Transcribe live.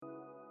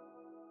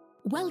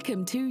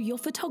Welcome to Your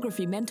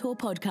Photography Mentor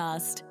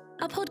podcast,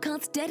 a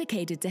podcast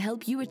dedicated to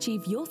help you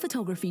achieve your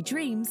photography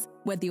dreams,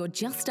 whether you're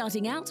just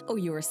starting out or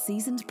you're a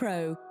seasoned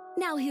pro.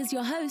 Now here's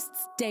your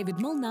hosts, David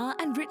Molnar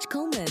and Rich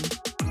Coleman.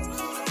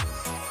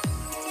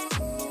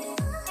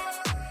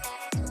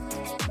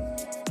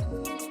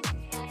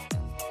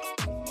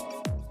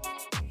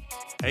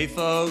 Hey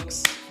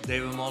folks,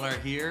 David Molnar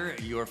here,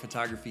 your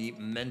photography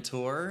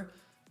mentor,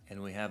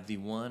 and we have the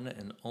one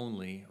and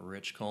only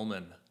Rich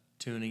Coleman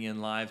tuning in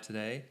live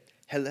today.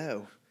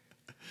 Hello.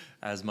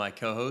 As my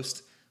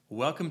co-host.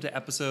 Welcome to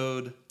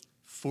episode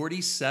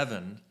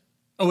 47.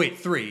 Oh wait,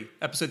 3.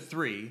 Episode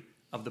 3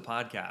 of the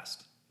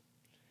podcast.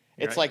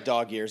 It's right? like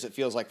dog years. It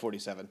feels like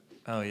 47.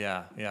 Oh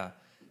yeah.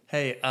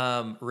 Hey,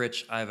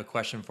 Rich, I have a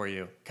question for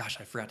you. Gosh,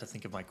 I forgot to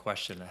think of my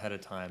question ahead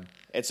of time.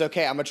 It's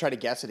okay. I'm going to try to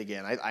guess it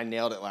again. I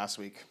nailed it last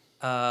week.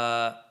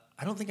 I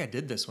don't think I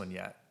did this one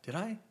yet. Did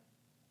I?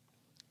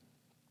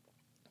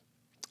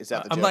 Is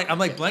that the I'm joke?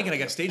 like blanking. I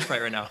got stage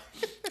fright right now.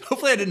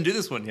 Hopefully I didn't do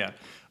this one yet.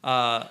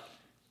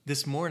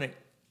 This morning,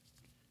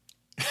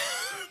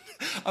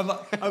 I'm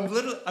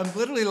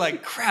literally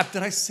like, crap,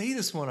 did I say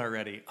this one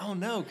already? Oh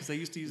no, because I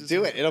used to use this.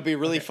 Do one. it. It'll be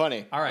really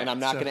funny. All right. And I'm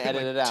not going to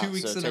edit it out. 2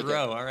 weeks so in a take it.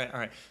 row. All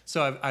right.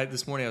 So I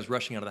this morning I was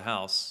rushing out of the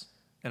house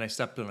and I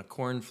stepped on a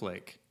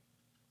cornflake.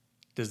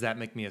 Does that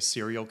make me a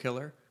serial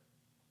killer?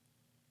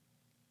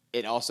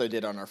 It also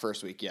did on our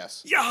first week,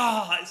 yes.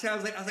 Yeah. See, I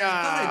was like, I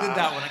thought I did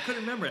that one. I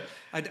couldn't remember it.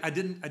 I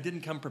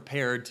didn't come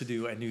prepared to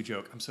do a new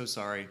joke. I'm so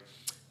sorry.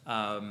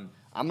 I'm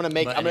gonna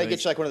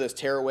get you like one of those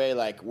tearaway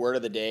like word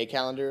of the day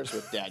calendars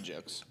with dad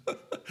jokes.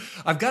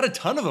 I've got a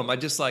ton of them. I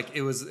just like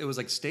it was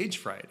like stage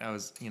fright. I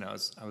was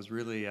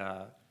really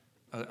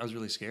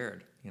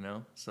scared,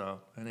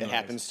 So anyways. It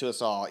happens to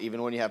us all,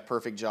 even when you have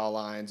perfect jaw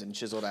lines and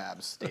chiseled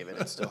abs,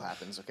 David. It still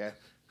happens. Okay.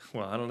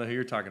 Well, I don't know who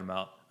you're talking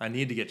about. I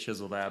need to get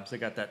chiseled abs. I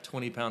got that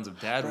 20 pounds of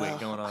dad weight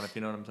going on, if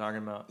you know what I'm talking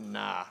about.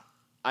 Nah.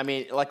 I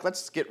mean, like,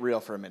 let's get real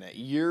for a minute.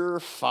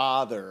 Your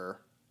father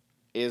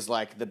is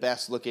like the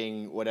best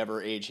looking, whatever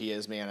age he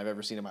is, man, I've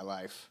ever seen in my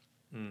life.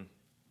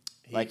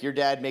 Like, your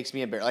dad makes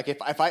me embarrassed. Like,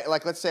 if I,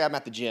 like, let's say I'm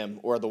at the gym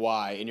or the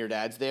Y and your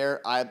dad's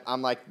there,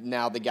 I'm like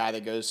now the guy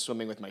that goes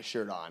swimming with my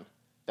shirt on.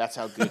 That's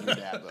how good your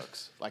dad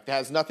looks. Like, that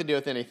has nothing to do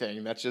with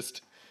anything. That's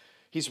just,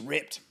 he's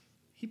ripped.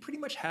 He pretty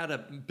much had a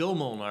Bill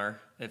Molnar,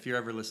 if you're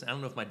ever listening. I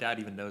don't know if my dad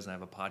even knows I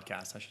have a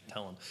podcast. I should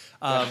tell him.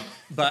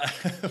 But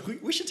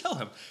we should tell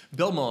him.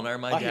 Bill Molnar,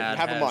 my dad.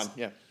 Have him on,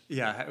 yeah.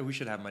 Yeah, we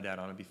should have my dad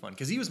on. It'd be fun.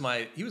 Because he was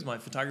my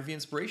photography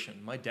inspiration.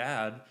 My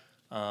dad,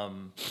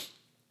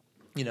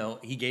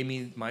 he gave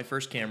me my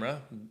first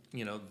camera.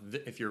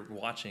 If you're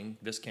watching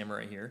this camera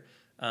right here.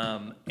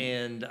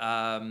 He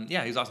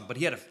was awesome. But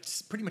he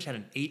pretty much had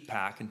an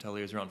 8-pack until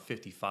he was around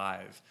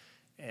 55.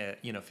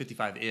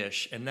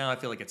 55-ish, and now I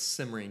feel like it's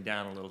simmering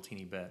down a little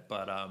teeny bit.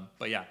 But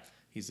yeah,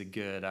 he's a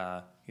good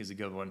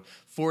one.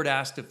 Ford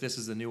asked if this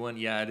is a new one.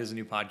 Yeah, it is a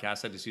new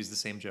podcast. I just used the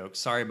same joke.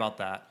 Sorry about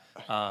that.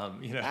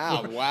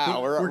 Wow,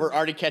 we're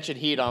already catching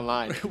heat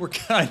online.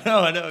 I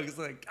know. It's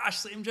like, gosh,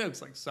 same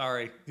jokes. Like,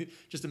 sorry.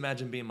 Just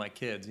imagine being my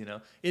kids.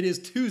 It is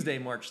Tuesday,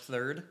 March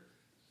 3rd.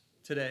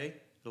 Today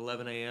at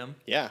 11 a.m.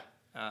 Yeah.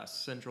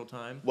 Central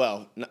Time.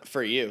 Well,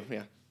 for you,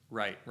 yeah.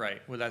 Right.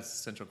 Well, that's the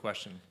central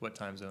question. What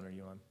time zone are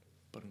you on?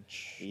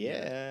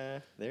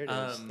 Yeah, there it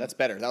is. That's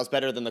better. That was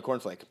better than the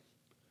cornflake.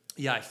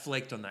 Yeah, I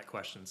flaked on that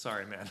question.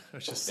 Sorry, man.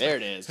 There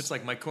it is. It's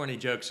like my corny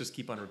jokes just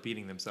keep on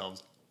repeating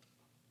themselves.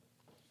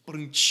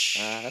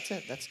 That's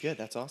it. That's good.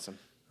 That's awesome.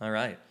 All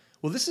right.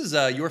 Well, this is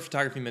your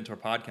Photography Mentor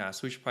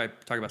podcast. We should probably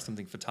talk about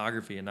something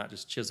photography and not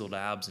just chiseled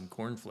abs and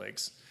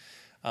cornflakes.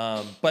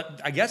 But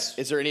I guess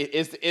is there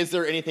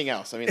anything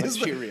else? I mean, let's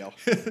be real.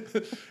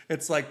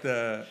 It's like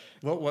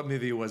what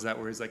movie was that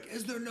where he's like,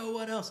 "Is there no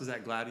one else?" Is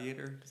that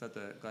Gladiator? Is that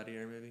the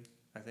Gladiator movie?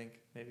 I think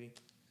maybe.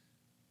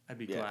 I'd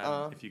be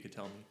glad if you could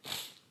tell me.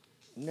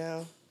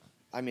 No,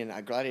 I mean,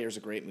 Gladiator's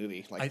a great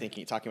movie. Like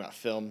talking about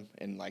film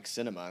and like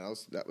cinema.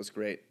 That was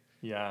great.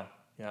 Yeah.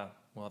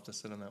 We'll have to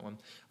sit on that one.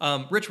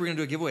 Rich, we're gonna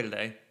do a giveaway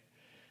today.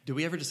 Do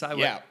we ever decide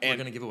what we're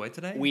gonna give away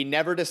today? We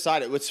never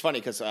decided. It's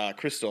funny because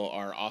Crystal,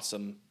 our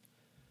awesome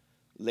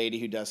lady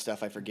who does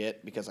stuff I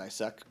forget because I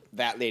suck.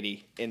 That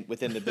lady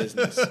within the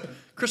business.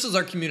 Crystal's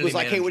our community was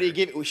like, manager. "Hey, what do you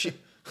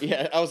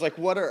give?" I was like,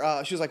 "What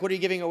are?" She was like, "What are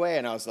you giving away?"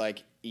 And I was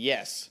like,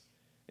 "Yes."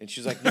 And she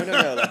was like,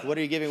 "No. Like, what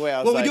are you giving away?"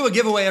 I was we do a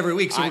giveaway every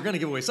week, so we're going to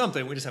give away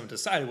something. We just haven't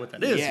decided what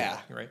that is. Yeah.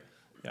 Yet, right.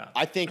 Yeah.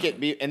 I think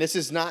and this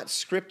is not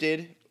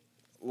scripted.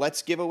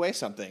 Let's give away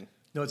something.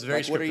 No, it's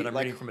very scripted. I'm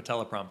reading from a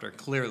teleprompter.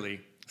 Clearly.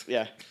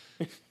 Yeah.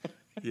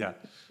 Yeah.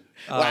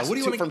 What do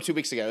you want from 2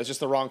 weeks ago? It was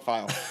just the wrong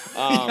file.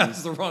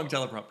 It's the wrong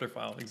teleprompter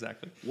file.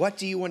 Exactly. What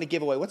do you want to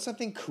give away? What's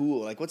something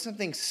cool? Like, what's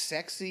something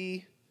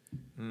sexy?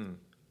 I'm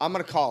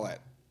gonna call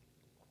it.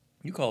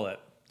 You call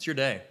it. It's your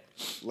day.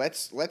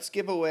 Let's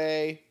give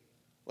away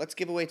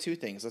 2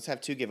 things. Let's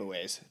have 2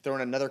 giveaways.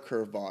 Throwing another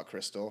curveball at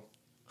Crystal.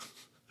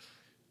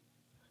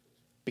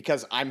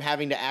 Because I'm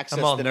having to access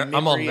the memory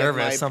I'm all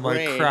nervous. of my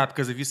brain. Like, crap,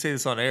 because if you say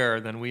this on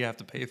air, then we have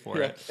to pay for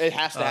it. It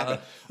has to happen.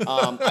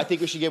 I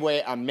think we should give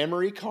away a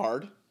memory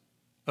card.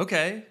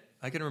 Okay.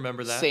 I can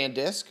remember that.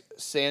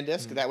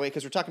 SanDisk. That way,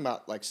 because we're talking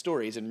about like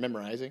stories and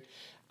memorizing.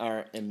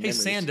 And hey,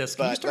 memories. SanDisk,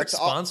 can you start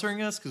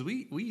sponsoring us? Because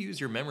we use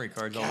your memory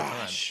cards all the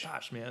time.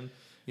 Gosh, man.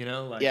 You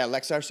know, like yeah,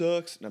 Lexar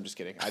sucks. No, I'm just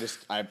kidding.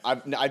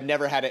 I've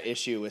never had an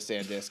issue with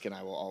SanDisk, and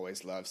I will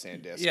always love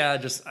SanDisk. Yeah,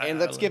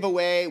 let's give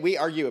away. We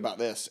argue about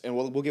this, and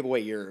we'll give away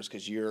yours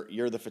because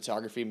you're the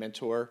photography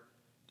mentor,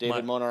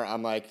 David Molnar.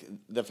 I'm like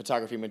the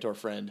photography mentor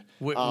friend.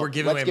 We're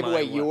giving let's give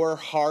away your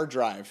hard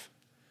drive.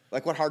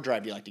 Like, what hard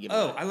drive do you like to give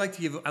away? Oh, I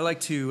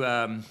like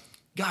to.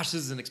 Gosh,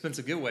 this is an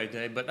expensive giveaway,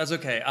 Dave, but that's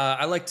okay.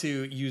 I like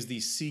to use the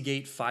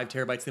Seagate 5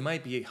 terabytes. They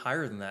might be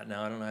higher than that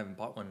now. I haven't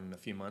bought one in a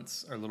few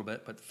months or a little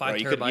bit, but 5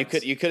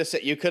 terabytes. You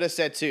could have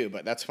said 2,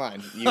 but that's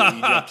fine. You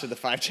jumped to the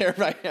 5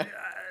 terabyte.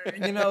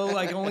 You know,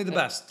 like only the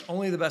best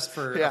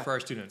for our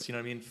students. You know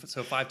what I mean?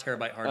 So 5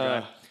 terabyte hard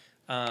drive.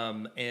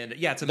 And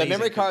yeah, it's amazing. The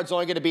memory card's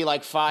only going to be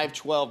like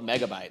 512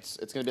 megabytes.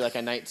 It's going to be like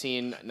a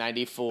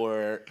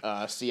 1994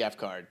 CF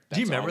card. Do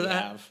you remember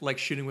that? Like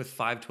shooting with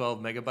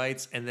 512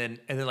 megabytes, and then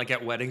like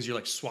at weddings, you're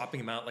like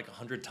swapping them out like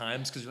 100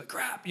 times because you're like,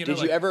 crap. You know,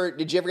 did you ever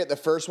get the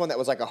first one that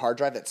was like a hard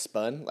drive that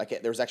spun?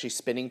 Like there was actually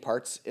spinning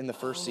parts in the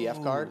first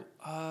CF card.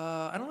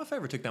 I don't know if I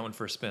ever took that one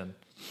for a spin. I'm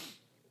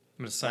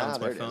going to silence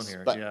my phone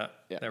here. But, yeah,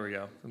 there we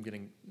go. I'm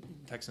getting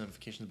text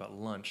notifications about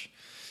lunch.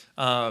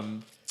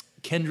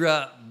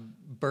 Kendra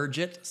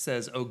Burgett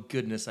says, "Oh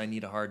goodness, I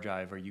need a hard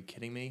drive. Are you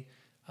kidding me?"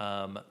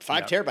 5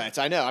 terabytes.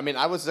 I know. I mean,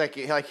 I was like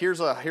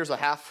here's a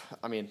half.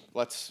 I mean,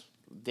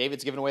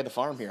 David's giving away the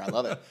farm here. I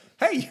love it.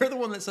 Hey, you're the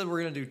one that said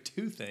we're gonna do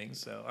 2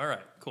 things. So all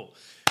right, cool.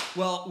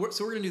 Well, we're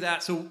gonna do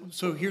that.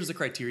 So here's the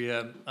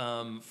criteria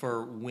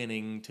for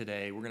winning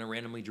today. We're gonna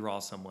randomly draw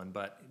someone,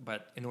 but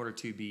in order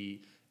to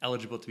be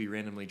eligible to be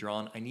randomly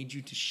drawn, I need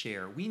you to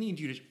share. We need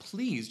you to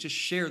please just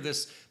share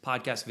this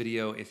podcast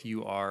video if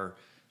you are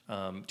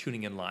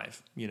tuning in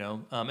live, you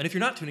know? And if you're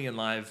not tuning in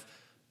live,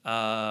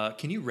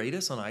 can you rate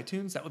us on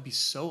iTunes? That would be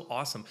so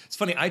awesome. It's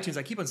funny, iTunes,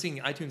 I keep on seeing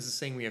iTunes is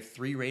saying we have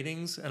 3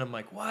 ratings, and I'm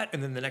like, what?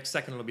 And then the next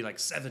second it'll be like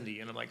 70,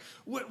 and I'm like,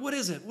 what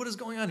is it? What is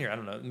going on here? I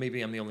don't know.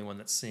 Maybe I'm the only one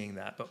that's seeing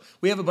that. But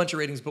we have a bunch of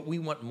ratings, but we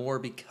want more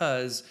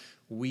because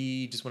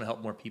we just want to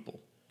help more people.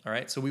 All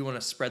right, so we want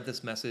to spread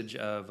this message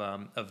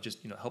of just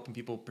helping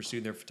people pursue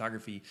their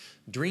photography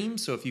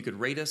dreams. So if you could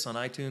rate us on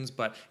iTunes,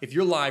 but if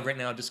you're live right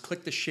now, just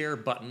click the share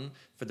button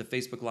for the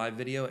Facebook Live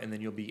video, and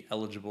then you'll be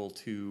eligible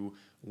to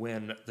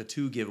win the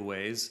 2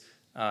 giveaways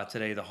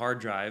today. The hard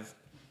drive,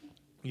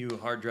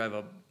 hard drive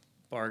a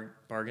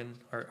bargain,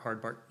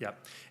 yeah.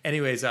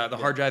 Anyways, the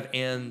hard drive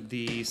and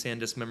the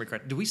SanDisk memory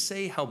card. Do we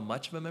say how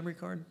much of a memory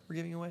card we're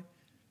giving away?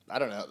 I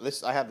don't know.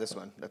 I have this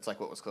one. That's like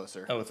what was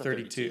closer. Oh,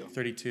 32.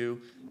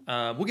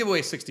 We'll give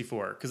away a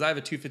 64 because I have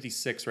a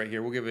 256 right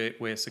here. We'll give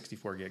away a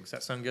 64 gig. Does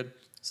that sound good?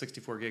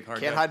 64 gig hard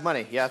drive. Can't hide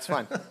money. Yeah, it's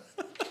fine.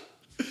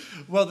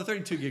 Well, the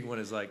 32 gig one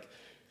is like,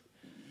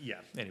 yeah.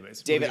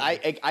 Anyways, David,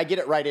 I get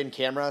it right in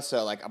camera,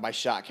 so like my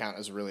shot count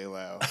is really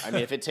low. I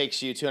mean, if it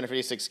takes you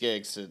 256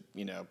 gigs to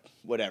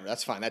whatever,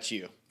 that's fine. That's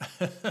you.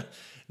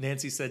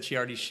 Nancy said she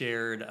already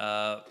shared.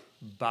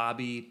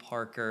 Bobby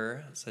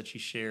Parker said she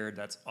shared.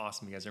 That's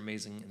awesome. You guys are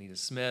amazing. Anita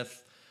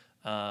Smith.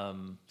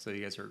 So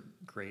you guys are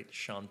great.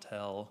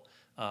 Chantel.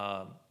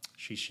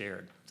 She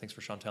shared. Thanks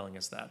for Chanteling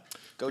us that.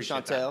 Go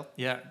Chantel.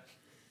 Yeah.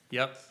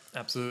 Yep.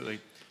 Absolutely.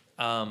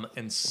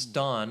 And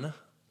Ston.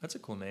 That's a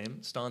cool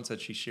name. Ston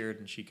said she shared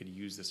and she could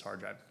use this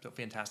hard drive. So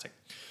fantastic.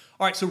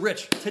 All right. So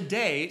Rich,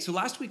 today. So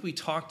last week we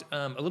talked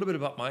a little bit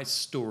about my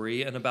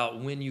story and about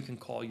when you can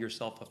call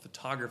yourself a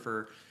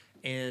photographer.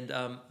 And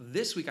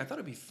this week I thought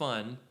it'd be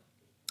fun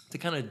to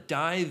kind of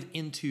dive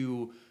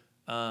into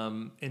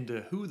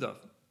who the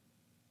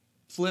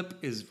flip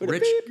is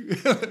Rich.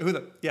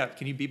 Yeah,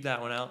 can you beep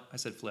that one out? I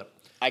said flip.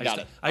 I got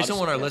it. I just don't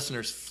want our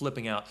listeners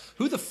flipping out.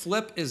 Who the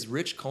flip is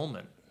Rich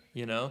Coleman?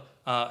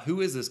 Who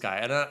is this guy?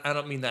 And I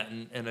don't mean that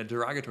in a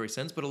derogatory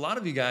sense, but a lot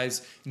of you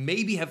guys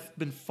maybe have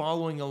been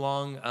following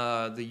along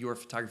the Your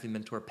Photography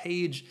Mentor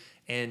page,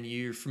 and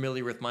you're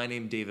familiar with my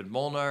name, David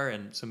Molnar,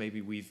 and so maybe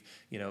we've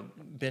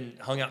been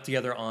hung out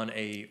together on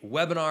a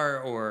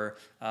webinar, or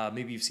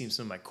maybe you've seen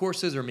some of my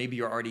courses, or maybe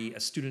you're already a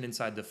student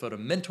inside the Photo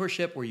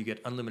Mentorship, where you get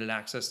unlimited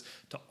access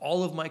to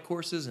all of my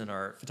courses and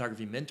our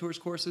Photography Mentors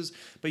courses.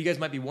 But you guys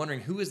might be wondering,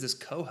 who is this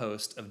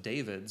co-host of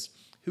David's?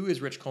 Who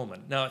is Rich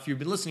Coleman? Now, if you've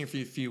been listening for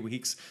a few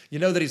weeks, you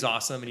know that he's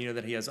awesome, and you know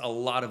that he has a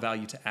lot of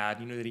value to add.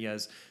 You know that he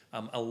has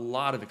a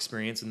lot of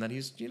experience, and that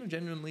he's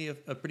genuinely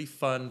a pretty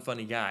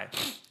funny guy.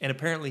 And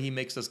apparently, he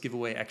makes us give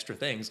away extra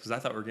things, because I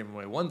thought we were giving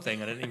away one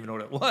thing, I didn't even know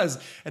what it was,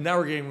 and now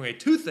we're giving away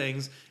 2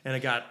 things, and it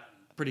got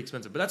pretty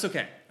expensive. But that's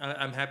okay.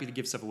 I'm happy to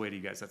give stuff away to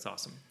you guys. That's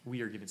awesome.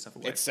 We are giving stuff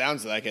away. It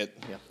sounds like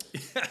it. Yeah.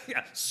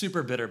 Yeah.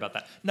 Super bitter about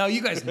that. Now,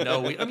 you guys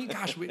know. We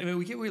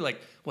gave away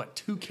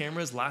 2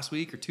 cameras last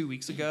week or 2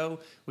 weeks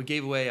ago. We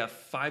gave away a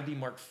 5D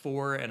Mark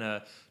IV and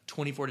a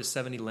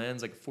 24-70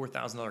 lens, like a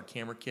 $4,000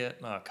 camera kit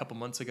a couple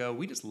months ago.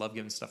 We just love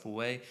giving stuff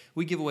away.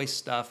 We give away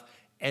stuff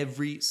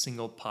every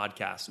single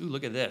podcast. Ooh,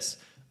 look at this.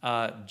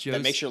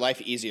 That makes your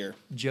life easier.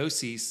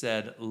 Josie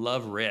said,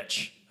 "Love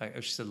Rich."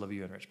 She said, "Love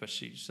you and Rich," but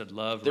she said,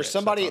 "Love." There's Rich.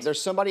 somebody. Awesome.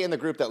 There's somebody in the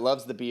group that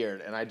loves the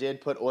beard, and I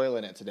did put oil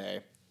in it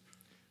today.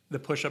 The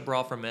push-up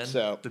bra for men.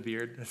 So, the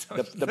beard.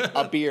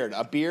 A beard.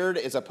 A beard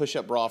is a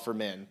push-up bra for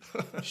men.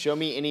 Show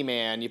me any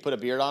man. You put a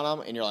beard on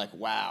him, and you're like,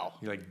 wow.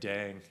 You're like,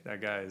 dang,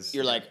 that guy's.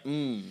 You're like,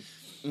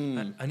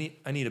 I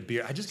need a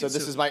beard. So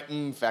this is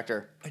my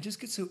factor. I just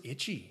get so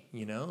itchy,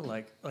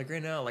 like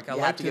right now. Like I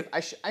like to.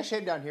 I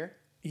shave down here.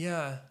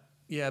 Yeah,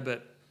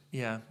 but.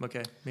 Yeah,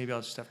 okay. Maybe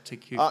I'll just have to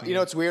take cue.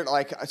 It's weird.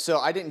 Like, so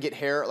I didn't get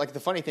hair. Like, the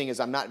funny thing is,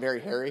 I'm not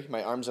very hairy.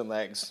 My arms and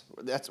legs.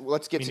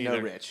 Let's get to know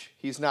Rich.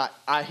 He's not.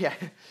 Yeah.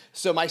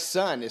 So my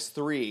son is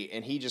 3,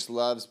 and he just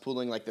loves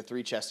pulling like the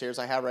 3 chest hairs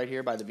I have right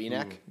here by the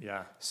V-neck.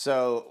 Yeah.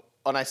 So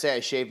when I say I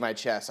shaved my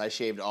chest, I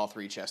shaved all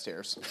 3 chest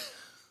hairs.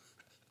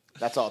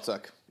 That's all it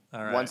took.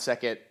 All right. 1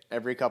 second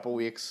every couple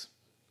weeks.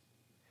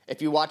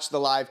 If you watch the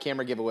live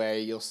camera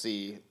giveaway, you'll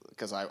see,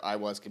 because I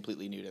was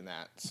completely nude in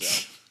that.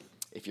 So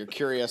if you're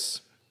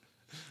curious.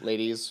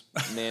 Ladies,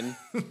 men,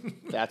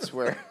 that's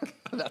where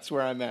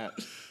I'm at.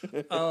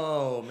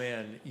 Oh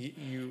man,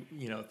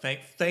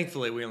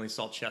 thankfully we only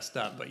saw chest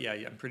up, but yeah,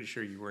 I'm pretty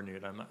sure you were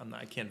nude.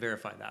 I can't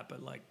verify that,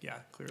 but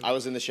clearly. I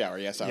was in the shower.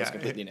 Yes, I was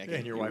completely naked.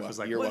 And your wife was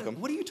like, "You're welcome."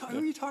 What are you talking?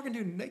 Who are you talking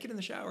to naked in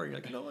the shower? You're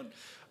like, no one.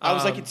 I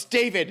was like, "It's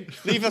David.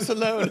 Leave us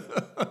alone."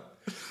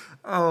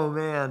 Oh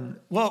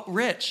man. Well,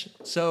 Rich,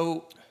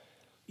 so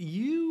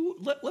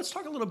let's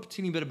talk a little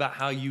teeny bit about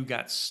how you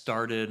got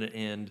started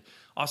and.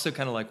 Also,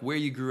 kind of like where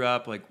you grew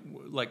up, like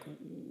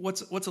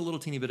what's a little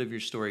teeny bit of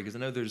your story? Because I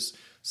know there's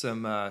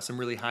some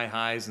really high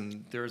highs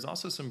and there's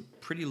also some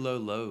pretty low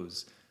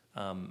lows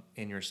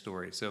in your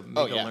story. So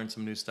maybe I'll learn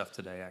some new stuff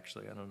today.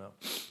 Actually, I don't know.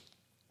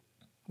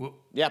 Well,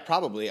 yeah,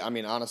 probably. I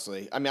mean,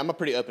 honestly, I'm a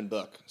pretty open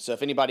book. So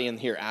if anybody in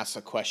here asks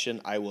a question,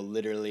 I will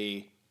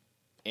literally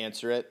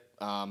answer it.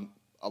 A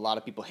lot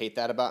of people hate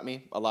that about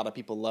me. A lot of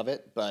people love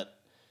it. But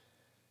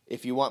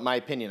if you want my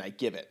opinion, I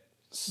give it.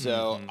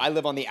 So I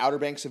live on the Outer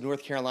Banks of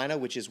North Carolina,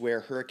 which is where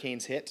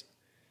hurricanes hit.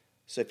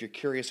 So if you're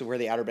curious of where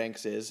the Outer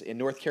Banks is, in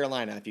North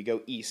Carolina, if you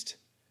go east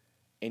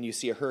and you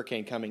see a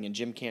hurricane coming and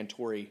Jim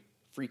Cantore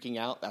freaking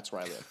out, that's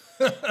where I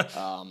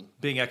live.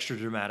 Being extra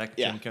dramatic,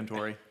 Jim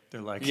Cantore. They're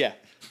like... Yeah.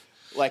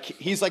 Like,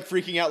 he's like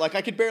freaking out, like,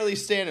 I could barely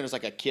stand, and there's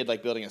like a kid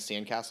like building a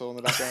sandcastle in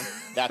the background.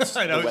 That's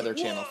the Weather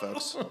Channel,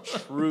 folks.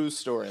 True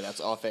story. That's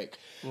all fake.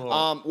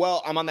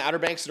 Well, I'm on the Outer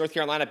Banks of North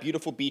Carolina,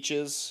 beautiful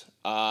beaches.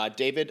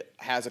 David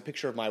has a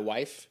picture of my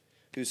wife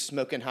who's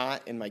smoking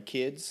hot and my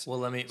kids. Well,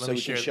 let me so we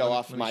share, can show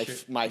off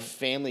my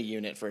family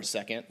unit for a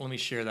second. Let me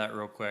share that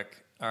real quick.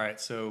 All right,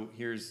 so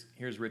here's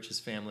Rich's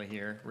family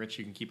here. Rich,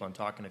 you can keep on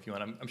talking if you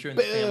want. I'm sure in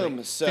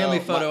the family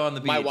photo on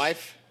the beach. My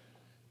wife,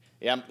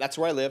 that's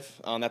where I live.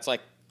 That's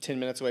like 10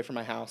 minutes away from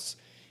my house.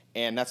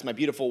 And that's my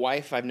beautiful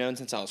wife I've known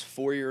since I was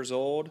 4 years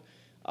old.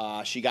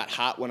 She got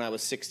hot when I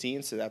was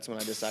 16, so that's when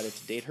I decided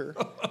to date her.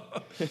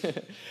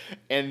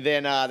 And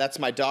then that's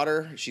my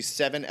daughter. She's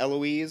 7,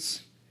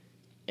 Eloise.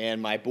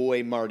 And my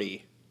boy,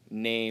 Marty,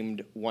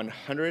 named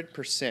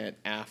 100%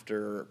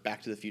 after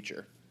Back to the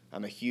Future.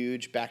 I'm a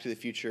huge Back to the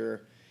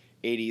Future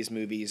 80s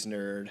movies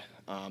nerd.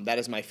 That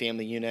is my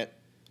family unit,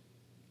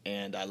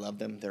 and I love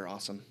them. They're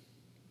awesome.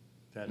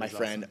 My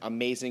friend,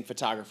 amazing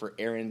photographer,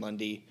 Erin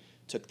Lundy,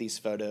 took these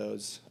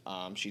photos.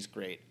 She's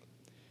great.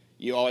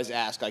 You always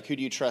ask, like, who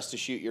do you trust to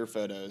shoot your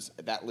photos?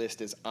 That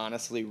list is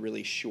honestly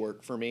really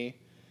short for me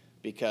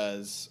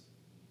because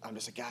I'm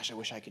just like, gosh, I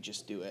wish I could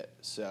just do it.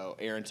 So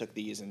Erin took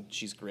these, and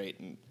she's great,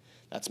 and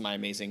that's my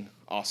amazing,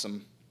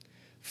 awesome,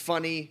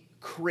 funny,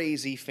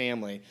 crazy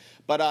family.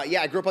 But,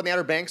 I grew up on the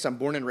Outer Banks. I'm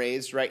born and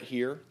raised right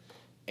here.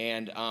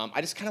 And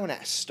I just kind of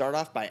want to start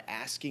off by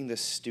asking the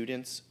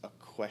students a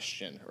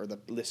question, or the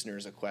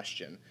listeners a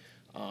question.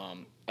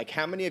 Like,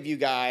 how many of you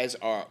guys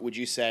would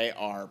you say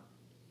are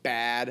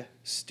bad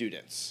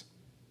students?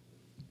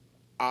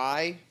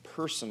 I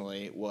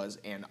personally was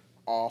an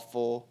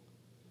awful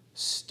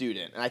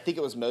student, and I think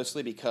it was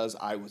mostly because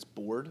I was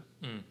bored.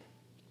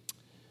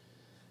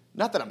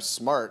 Not that I'm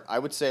smart. I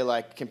would say,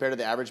 like, compared to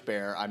the average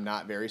bear, I'm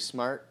not very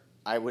smart.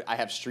 I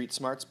have street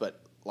smarts, but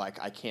like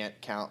I can't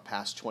count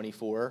past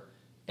 24,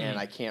 and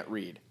I can't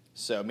read.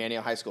 So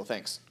Manio High School,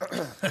 thanks.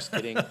 Just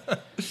kidding.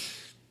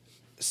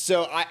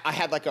 So I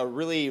had like a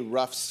really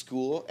rough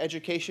school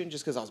education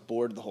just because I was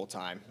bored the whole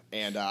time.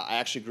 And I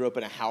actually grew up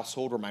in a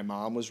household where my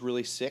mom was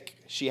really sick.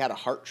 She had a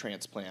heart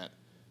transplant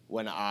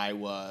when I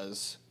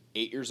was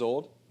 8 years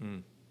old.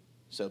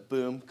 So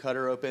boom, cut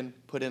her open,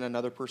 put in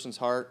another person's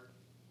heart.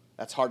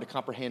 That's hard to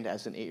comprehend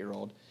as an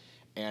 8-year-old.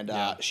 And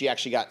she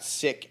actually got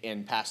sick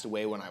and passed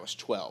away when I was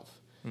 12.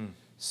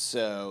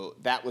 So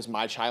that was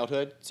my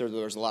childhood. So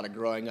there was a lot of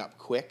growing up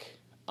quick.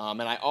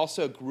 And I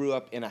also grew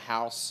up in a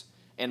house.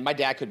 And my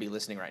dad could be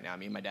listening right now.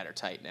 Me and my dad are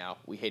tight now.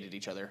 We hated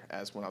each other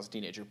as when I was a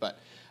teenager. But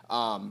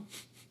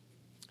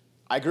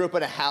I grew up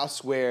in a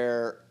house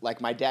where,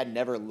 like, my dad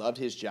never loved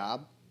his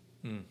job.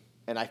 And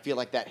And I feel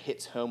like that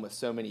hits home with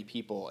so many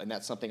people, and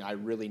that's something I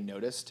really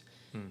noticed,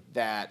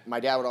 that my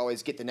dad would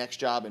always get the next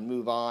job and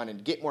move on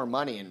and get more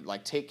money and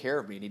like take care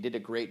of me, and he did a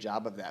great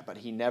job of that, but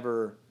he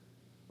never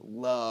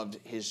loved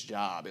his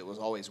job. It was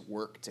always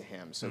work to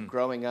him. So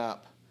growing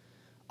up,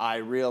 I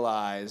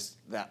realized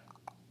that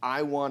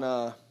I want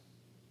to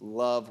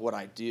love what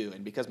I do.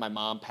 And because my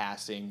mom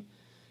passing,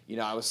 you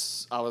know, I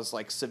was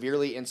like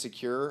severely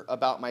insecure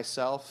about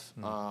myself.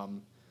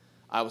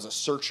 I was a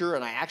searcher,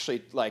 and I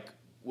actually like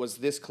was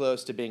this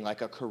close to being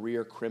like a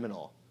career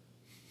criminal.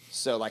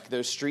 So like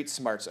those street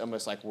smarts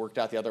almost like worked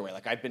out the other way.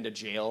 Like I've been to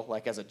jail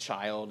like as a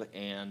child,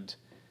 and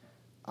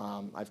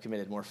I've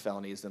committed more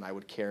felonies than I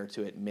would care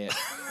to admit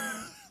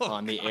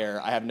on the air.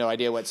 I have no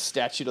idea what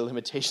statute of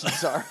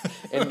limitations are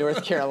in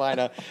North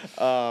Carolina.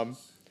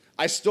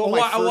 I stole my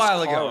first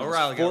car when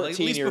I was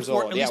 14 years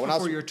old. At least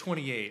before you're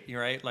 28,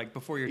 you're right? Like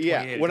before you're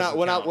 28. Yeah,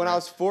 when I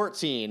was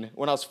 14,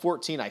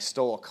 I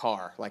stole a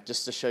car, like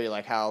just to show you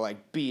like how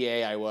like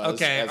BA I was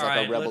as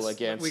like a rebel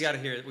against. We got to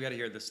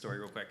hear this story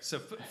real quick. So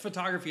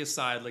photography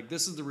aside, like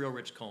this is the real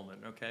Rich Coleman,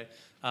 okay?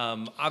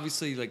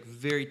 Obviously, like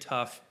very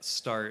tough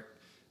start.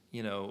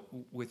 You know,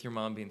 with your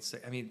mom being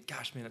sick. I mean,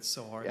 gosh, man, that's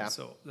so hard. Yeah.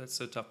 That's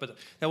so tough. But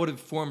that would have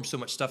formed so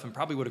much stuff and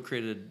probably would have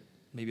created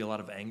maybe a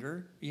lot of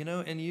anger, you know,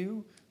 in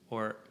you,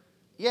 or.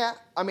 Yeah,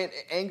 I mean,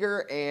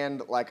 anger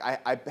and, like,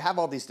 I have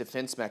all these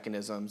defense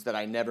mechanisms that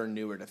I never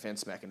knew were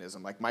defense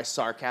mechanisms. Like, my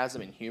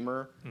sarcasm and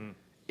humor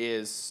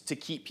is to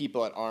keep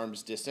people at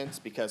arm's distance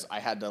because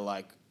I had to,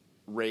 like,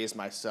 raise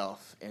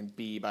myself and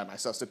be by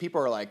myself. So people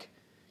are like,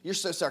 you're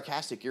so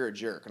sarcastic, you're a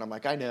jerk. And I'm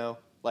like, I know.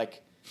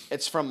 Like,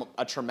 it's from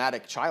a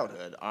traumatic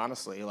childhood,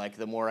 honestly. Like,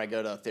 the more I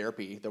go to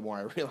therapy, the more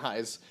I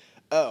realize,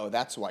 oh,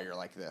 that's why you're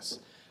like this.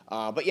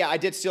 But, yeah, I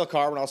did steal a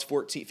car when I was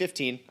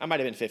 15. I might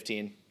have been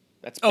 15.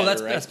 That's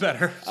better, right? That's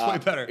better. It's way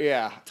better.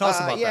 Yeah. Tell us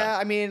about that. Yeah,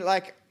 I mean,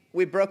 like,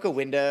 we broke a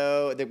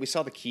window. We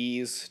saw the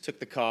keys, took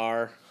the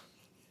car,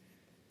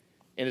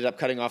 ended up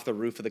cutting off the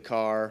roof of the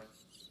car.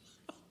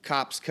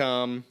 Cops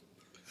come.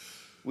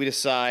 We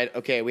decide,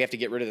 okay, we have to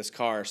get rid of this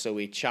car, so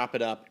we chop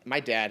it up. My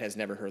dad has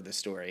never heard this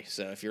story,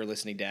 so if you're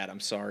listening, Dad, I'm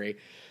sorry.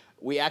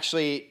 We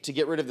actually, to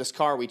get rid of this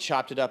car, we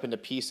chopped it up into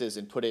pieces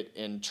and put it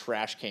in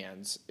trash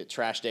cans.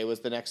 Trash day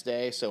was the next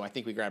day, so I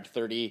think we grabbed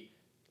 30,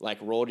 like,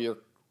 roll to your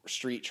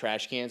street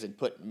trash cans and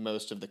put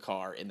most of the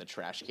car in the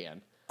trash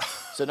can.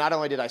 So not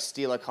only did I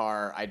steal a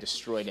car, I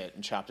destroyed it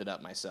and chopped it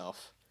up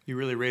myself. You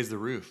really raised the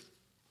roof.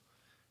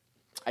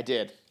 I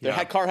did. The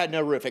car had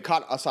no roof. It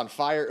caught us on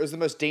fire. It was the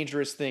most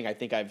dangerous thing I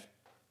think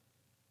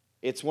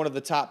it's one of the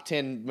top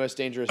 10 most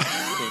dangerous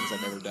things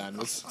I've ever done.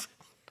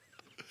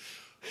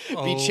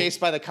 Be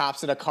chased by the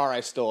cops in a car I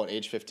stole at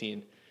age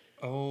 15.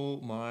 Oh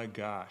my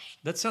gosh.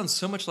 That sounds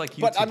so much like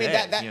you today, I mean,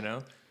 that, you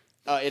know?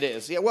 It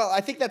is. Yeah, well, I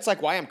think that's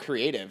like why I'm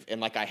creative and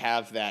like I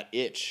have that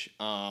itch.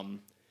 And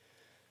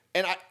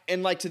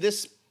like to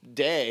this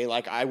day,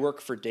 like I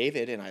work for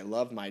David and I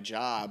love my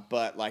job,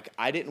 but like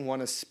I don't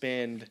want to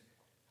spend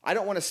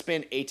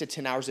 8 to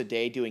 10 hours a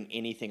day doing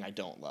anything I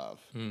don't love.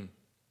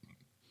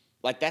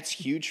 Like that's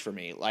huge for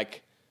me.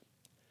 Like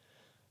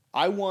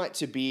I want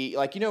to be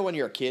like, you know, when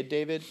you're a kid,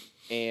 David,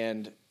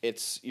 and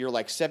you're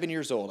like 7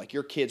 years old, like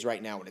your kids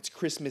right now, and it's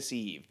Christmas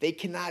Eve. They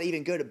cannot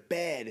even go to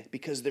bed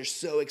because they're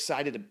so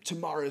excited.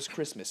 Tomorrow's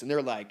Christmas. And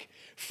they're like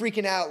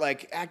freaking out,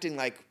 like acting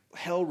like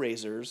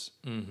hellraisers.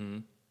 Mm-hmm.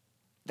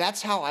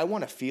 That's how I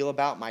want to feel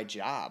about my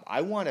job.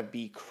 I want to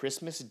be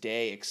Christmas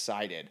Day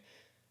excited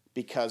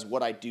because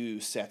what I do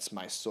sets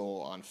my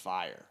soul on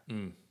fire.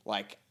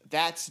 Like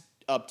that's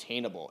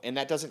obtainable. And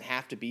that doesn't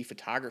have to be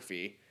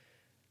photography.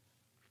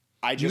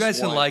 You guys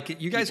can like it.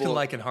 You guys can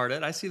like and heart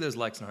it. I see those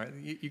likes and heart.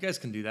 You guys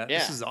can do that. Yeah.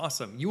 This is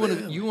awesome. You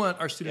want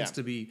our students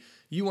to be.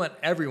 You want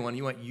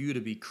you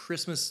to be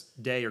Christmas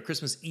Day or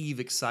Christmas Eve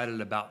excited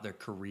about their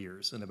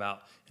careers and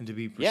to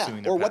be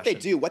pursuing their or passion. what they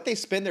do, what they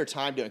spend their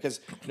time doing.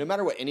 Because no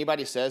matter what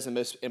anybody says, the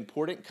most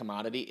important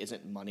commodity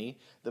isn't money.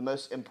 The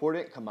most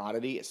important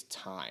commodity is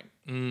time.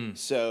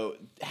 So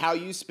how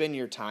you spend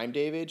your time,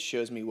 David,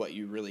 shows me what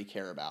you really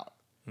care about.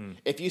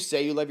 If you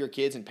say you love your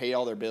kids and pay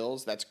all their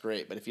bills, that's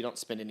great. But if you don't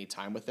spend any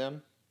time with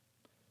them,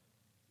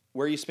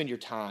 where you spend your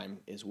time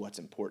is what's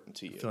important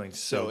to you. Feeling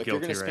so if guilty you're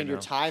going to spend your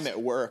now. time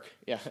at work,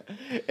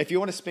 if you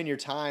want to spend your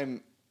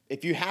time,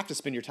 if you have to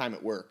spend your time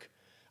at work,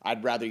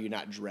 I'd rather you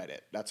not dread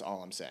it. That's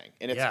all I'm saying.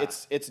 And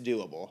it's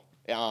doable.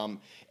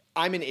 I'm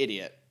an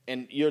idiot,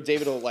 and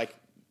David will like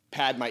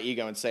pad my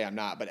ego and say I'm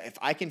not. But if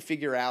I can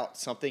figure out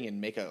something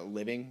and make a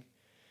living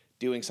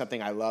doing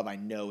something I love, I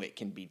know it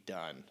can be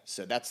done.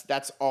 So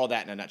that's all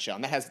that in a nutshell.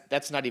 And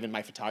that's not even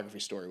my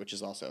photography story, which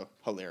is also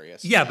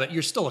hilarious. Yeah, but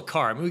you're still a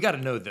car. I mean, we got to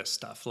know this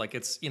stuff. Like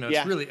it's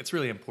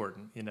really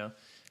important. You know.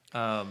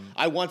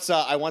 I once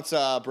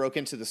broke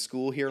into the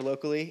school here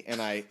locally,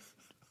 and I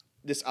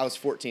was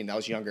 14. I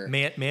was younger.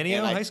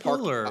 Manio High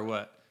School or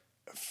what?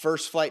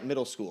 First Flight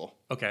Middle School.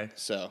 Okay.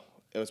 So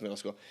it was middle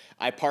school.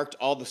 I parked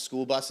all the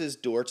school buses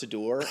door to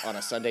door on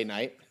a Sunday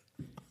night.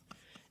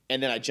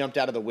 And then I jumped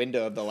out of the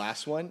window of the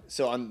last one.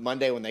 So on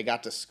Monday when they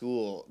got to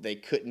school, they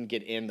couldn't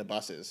get in the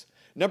buses.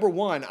 Number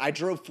one, I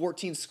drove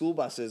 14 school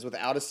buses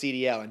without a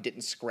CDL and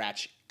didn't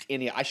scratch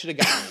any. I should have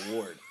gotten an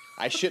award.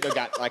 I shouldn't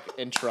have got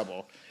in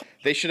trouble.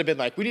 They should have been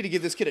like, we need to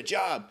give this kid a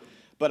job.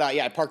 But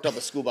I parked all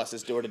the school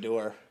buses door to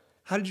door.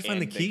 How did you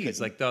find the keys?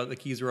 Like the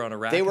keys were on a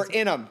rack? They were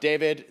in them,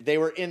 David. They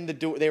were in the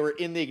door. They were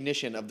in the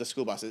ignition of the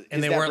school buses.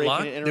 And they weren't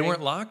locked? They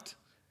weren't locked?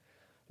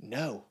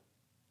 No.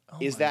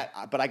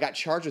 But I got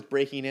charged with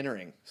breaking and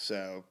entering.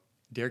 So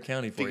Dare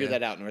County for figure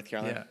that out, North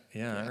Carolina.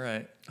 Yeah, all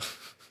right.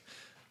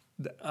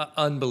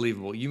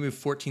 Unbelievable. You moved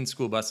 14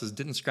 school buses,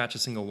 didn't scratch a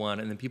single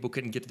one, and then people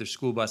couldn't get to their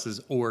school buses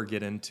or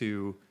get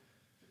into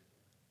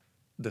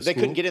the school? They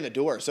couldn't get in the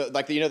door. So,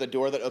 like, the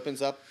door that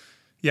opens up?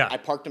 Yeah. I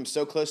parked them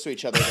so close to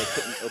each other they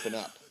couldn't open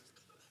up.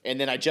 And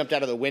then I jumped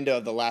out of the window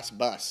of the last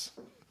bus.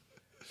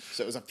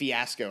 So it was a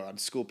fiasco on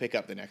school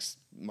pickup the next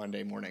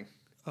Monday morning.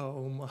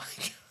 Oh, my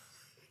God.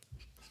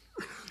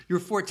 You were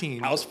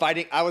 14. I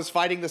was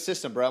fighting the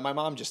system, bro. My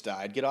mom just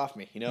died. Get off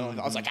me.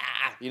 I was like,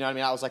 ah. You know what I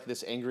mean? I was like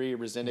this angry,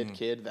 resented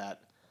kid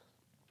that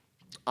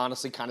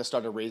honestly kind of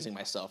started raising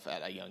myself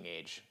at a young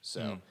age.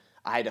 So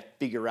I had to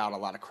figure out a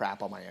lot of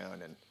crap on my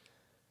own. And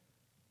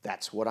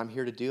that's what I'm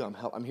here to do.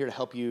 I'm here to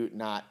help you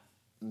not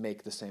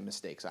make the same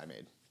mistakes I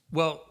made.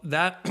 Well,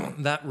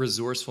 that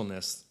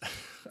resourcefulness,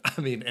 I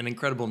mean, an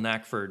incredible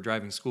knack for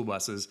driving school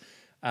buses.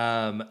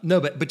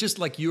 But just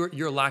like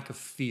your lack of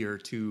fear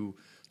to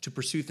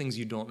pursue things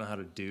you don't know how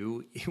to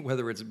do,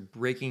 whether it's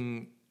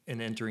breaking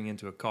and entering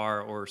into a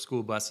car or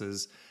school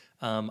buses.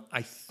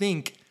 I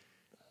think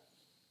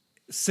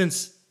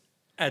since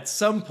at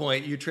some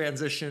point you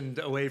transitioned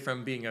away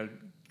from being a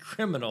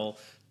criminal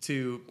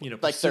to,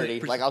 like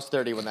 30, like I was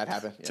 30 when that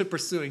happened. Yeah. To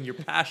pursuing your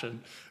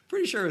passion.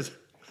 Pretty sure it was,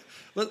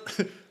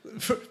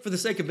 for the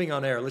sake of being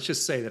on air, let's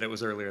just say that it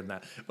was earlier than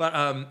that. But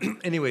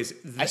anyways.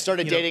 I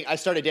started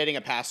dating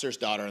a pastor's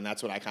daughter, and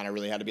that's when I kind of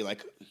really had to be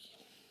like,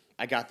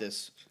 I got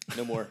this.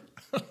 No more.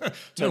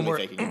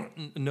 Faking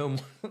it.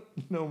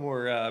 No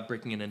more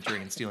breaking and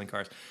entering and stealing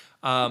cars.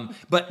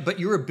 But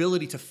your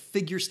ability to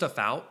figure stuff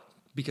out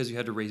because you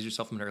had to raise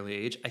yourself from an early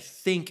age, I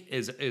think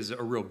is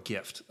a real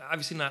gift.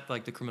 Obviously not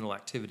like the criminal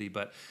activity,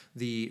 but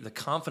the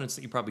confidence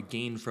that you probably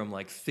gained from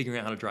like figuring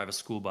out how to drive a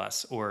school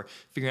bus or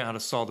figuring out how to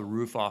saw the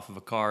roof off of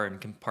a car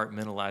and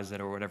compartmentalize it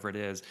or whatever it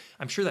is.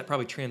 I'm sure that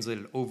probably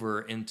translated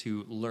over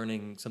into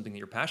learning something that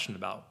you're passionate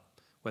about,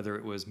 whether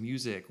it was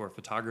music or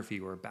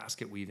photography or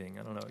basket weaving.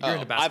 I don't know. You're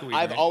into basket weaving.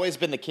 I've always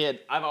been the kid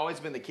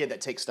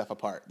that takes stuff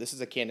apart. This is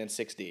a Canon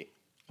 6D.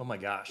 Oh my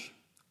gosh.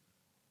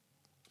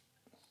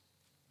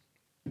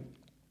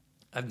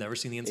 I've never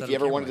seen the inside of a camera. If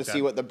you ever wanted to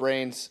see what the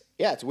brains...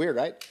 Yeah, it's weird,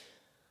 right?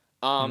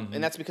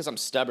 And that's because I'm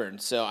stubborn.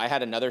 So I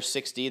had another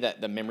 6D that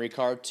the memory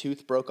card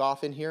tooth broke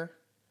off in here.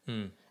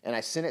 And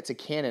I sent it to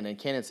Canon, and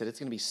Canon said it's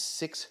going to be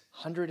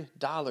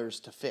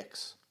 $600 to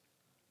fix.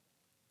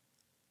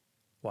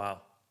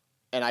 Wow.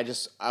 And I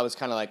was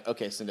kind of like,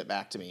 okay, send it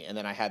back to me. And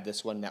then I had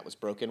this one that was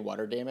broken,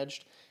 water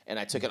damaged. And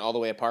I took it all the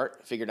way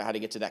apart, figured out how to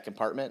get to that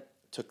compartment,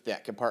 took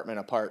that compartment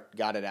apart,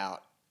 got it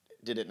out,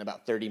 did it in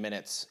about 30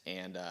 minutes,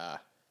 and...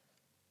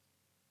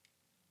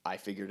 I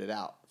figured it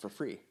out for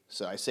free.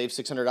 So I saved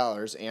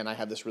 $600, and I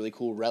have this really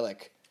cool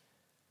relic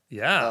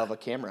of a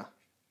camera.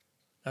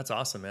 That's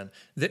awesome, man.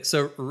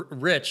 So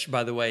Rich,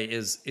 by the way,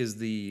 is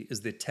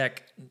the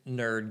tech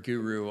nerd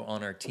guru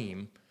on our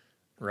team,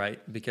 right?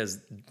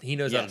 Because he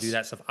knows how to do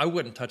that stuff. I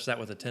wouldn't touch that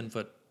with a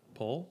 10-foot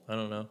pole. I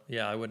don't know.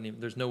 Yeah, I wouldn't even.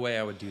 There's no way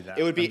I would do that.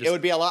 It would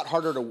be a lot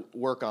harder to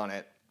work on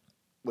it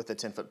with a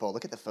 10-foot pole.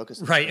 Look at the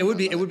focus. Right. It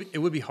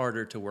would be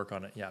harder to work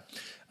on it. Yeah.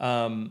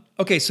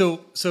 Okay.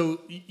 So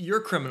you're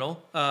a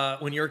criminal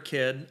when you're a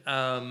kid.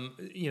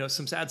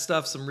 Some sad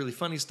stuff, some really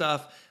funny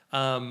stuff.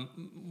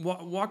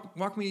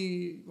 Walk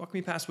me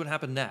past what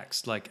happened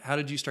next. Like, how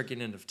did you start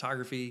getting into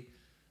photography?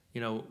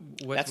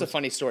 That's a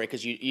funny story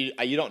because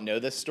you don't know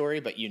this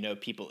story, but you know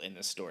people in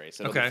this story.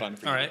 So it'll be fun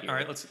for you to hear. All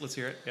right. Let's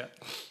hear it. Yeah.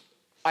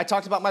 I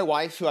talked about my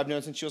wife, who I've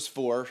known since she was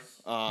 4.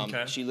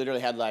 She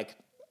literally had like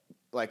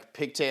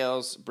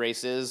pigtails,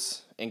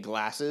 braces, and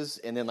glasses.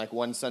 And then like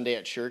one Sunday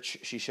at church,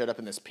 she showed up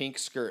in this pink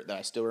skirt that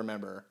I still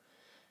remember.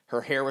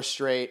 Her hair was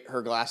straight,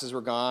 her glasses were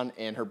gone,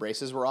 and her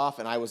braces were off.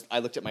 And I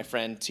looked at my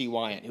friend T.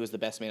 Wyant, who was the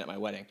best man at my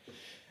wedding.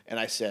 And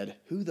I said,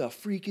 "Who the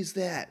freak is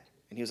that?"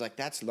 And he was like,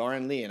 "That's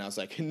Lauren Lee." And I was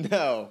like,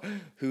 "No,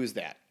 who's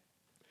that?"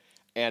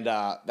 And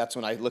that's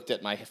when I looked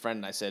at my friend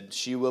and I said,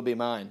 "She will be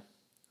mine."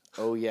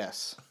 Oh,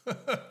 yes.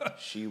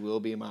 She will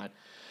be mine.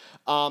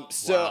 Wow.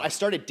 I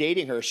started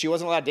dating her. She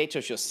wasn't allowed to date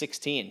till she was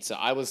 16. So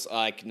I was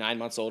like 9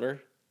 months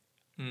older.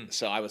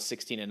 So I was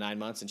 16 and 9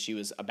 months, and she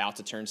was about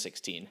to turn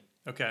 16.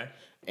 Okay.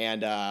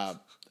 And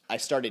I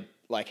started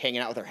like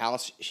hanging out with her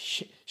house.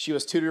 She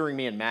was tutoring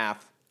me in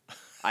math.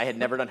 I had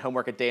never done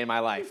homework a day in my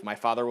life. My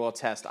father will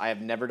attest. I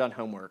have never done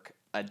homework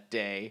a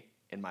day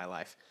in my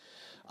life.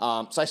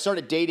 So I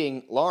started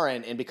dating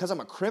Lauren, and because I'm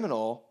a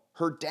criminal,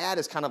 her dad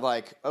is kind of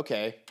like,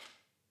 okay,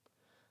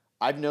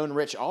 I've known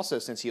Rich also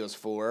since he was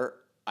 4.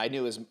 I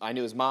knew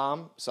his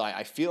mom, so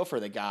I feel for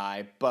the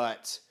guy,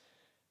 but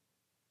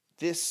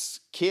this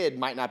kid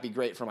might not be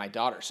great for my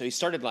daughter. So he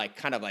started like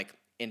kind of like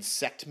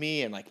insect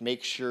me and like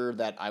make sure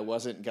that I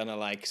wasn't gonna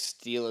like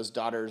steal his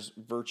daughter's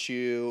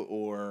virtue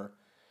or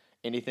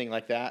anything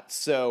like that.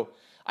 So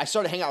I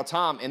started hanging out with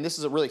Tom, and this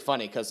is really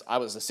funny because I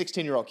was a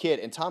 16-year-old kid,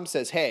 and Tom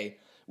says, "Hey,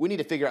 we need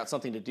to figure out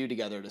something to do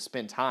together to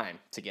spend time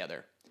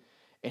together."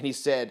 And he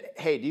said,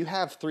 "Hey, do you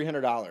have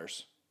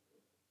 $300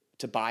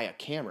 to buy a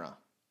camera?"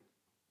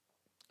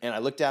 And I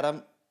looked at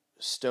him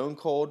stone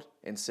cold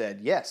and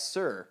said, "Yes,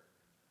 sir."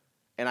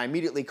 And I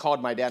immediately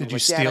called my dad. Did I you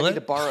was like, steal Dad, I it? need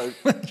to borrow.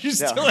 Did you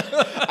steal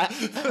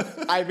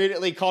it? I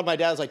immediately called my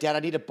dad. I was like, "Dad, I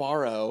need to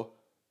borrow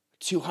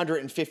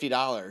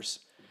 $250.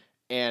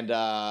 And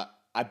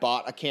I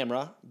bought a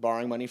camera,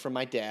 borrowing money from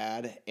my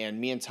dad. And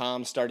me and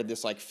Tom started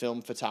this like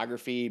film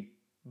photography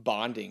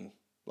bonding.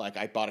 Like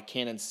I bought a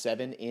Canon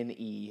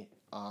 7NE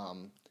I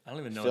don't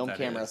even know film what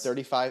that camera, is.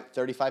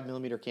 35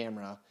 millimeter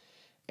camera.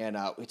 And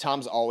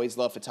Tom's always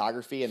loved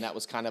photography, and that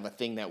was kind of a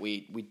thing that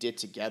we did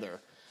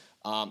together.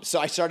 So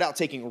I started out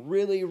taking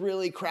really,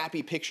 really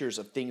crappy pictures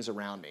of things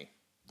around me.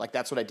 Like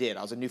that's what I did.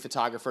 I was a new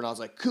photographer, and I was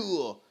like,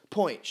 cool,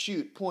 point,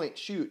 shoot.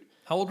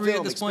 How old were you at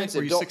Film, this point?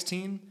 Were expensive, you don't-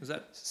 16? Was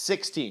that?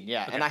 16,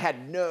 yeah. Okay. And I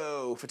had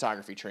no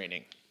photography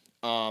training.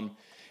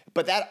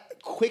 But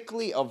that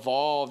quickly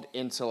evolved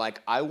into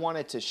like, I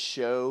wanted to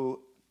show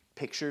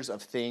pictures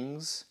of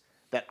things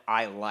that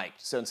I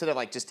liked. So instead of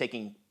like just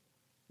taking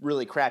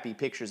really crappy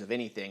pictures of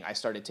anything, I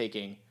started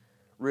taking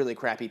really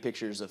crappy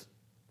pictures of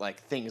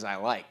like things I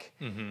like.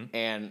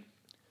 And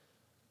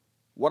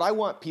what I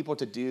want people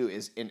to do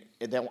is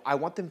I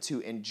want them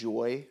to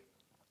enjoy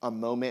a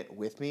moment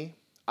with me.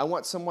 I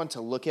want someone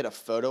to look at a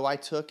photo I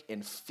took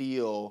and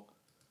feel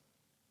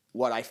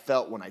what I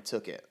felt when I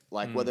took it.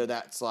 Like whether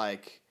that's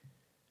like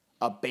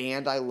a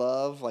band I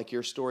love, like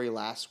your story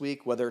last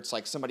week, whether it's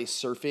like somebody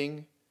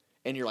surfing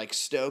and you're like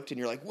stoked and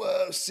you're like,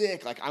 whoa,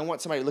 sick. Like I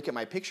want somebody to look at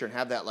my picture and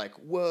have that like,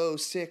 whoa,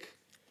 sick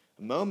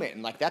moment.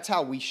 And like that's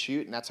how we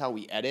shoot and that's how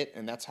we edit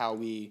and that's how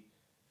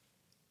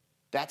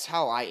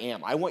I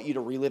am. I want you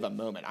to relive a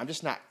moment. I'm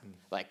just not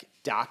like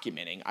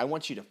documenting. I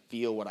want you to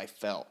feel what I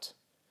felt.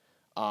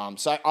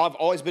 So I've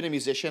always been a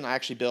musician. I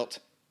actually built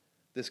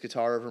this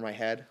guitar over my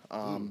head.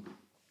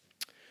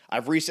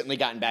 I've recently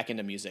gotten back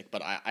into music,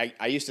 but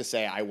I used to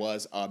say I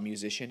was a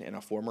musician in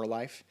a former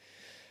life.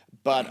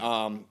 But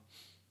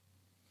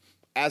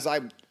as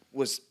I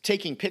was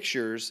taking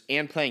pictures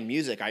and playing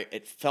music,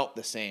 it felt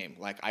the same.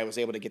 Like I was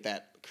able to get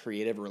that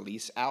creative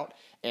release out.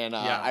 And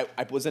I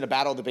was in a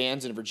battle of the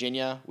bands in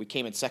Virginia. We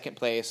came in second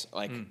place.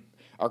 Like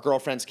our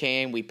girlfriends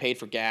came. We paid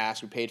for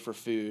gas. We paid for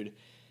food.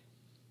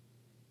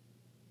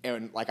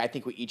 And like I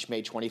think we each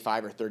made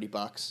 $25 or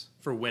 $30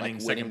 For winning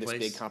second this place?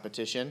 big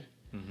competition.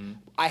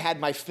 I had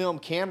my film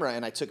camera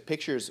and I took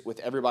pictures with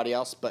everybody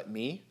else but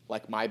me,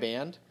 like my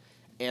band.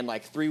 And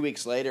like 3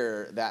 weeks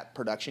later, that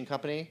production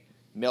company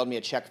mailed me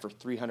a check for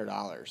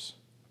 $300.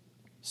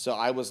 So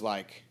I was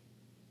like,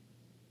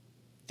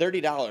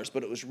 $30,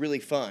 but it was really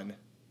fun.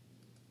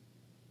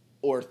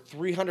 Or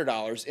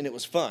 $300 and it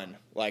was fun.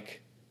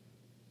 Like,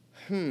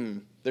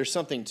 there's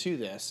something to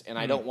this, and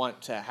I don't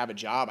want to have a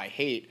job I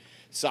hate.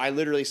 So I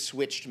literally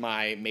switched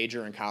my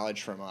major in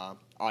college from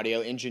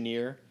audio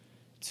engineer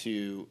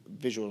to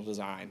visual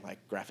design, like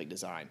graphic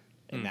design.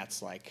 And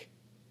that's like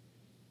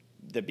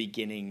the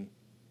beginning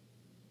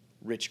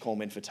Rich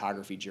Coleman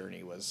photography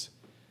journey was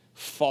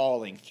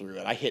falling through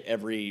it. I hit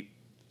every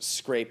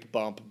scrape,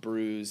 bump,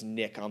 bruise,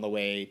 nick on the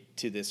way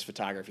to this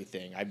photography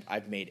thing.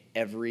 I've made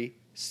every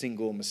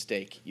single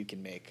mistake you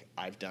can make.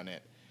 I've done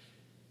it.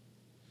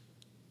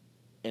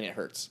 And it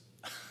hurts.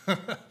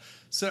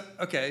 So,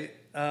 okay.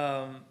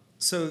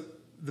 So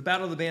the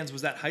Battle of the Bands,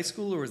 was that high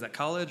school or was that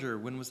college or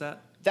when was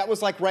that? That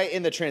was like right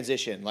in the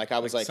transition. Like I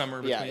was like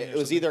summer yeah, between it or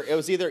was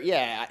something?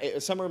 it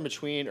was somewhere in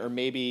between or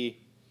maybe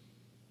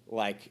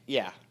like,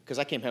 yeah, because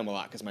I came home a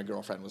lot because my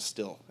girlfriend was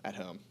still at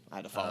home. I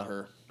had to follow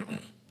her.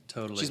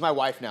 Totally. She's my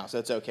wife now, so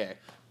it's okay.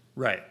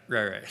 Right.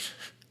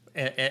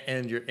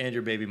 And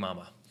your baby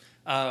mama.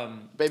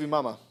 Baby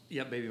mama.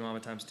 Yep, baby mama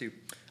times two.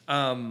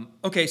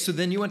 Okay, so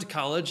then you went to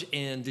college,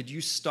 and did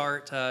you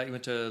start? You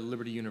went to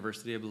Liberty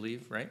University, I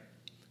believe, right?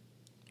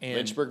 And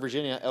Lynchburg,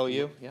 Virginia,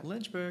 LU. Yeah.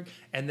 Lynchburg.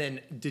 And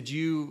then did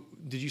you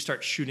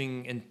start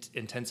shooting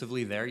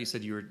intensively there? You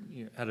said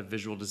you had a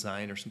visual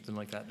design or something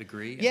like that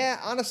degree. Yeah,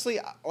 honestly,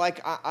 like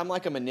I'm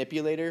like a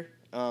manipulator,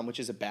 which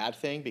is a bad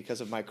thing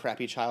because of my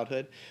crappy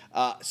childhood.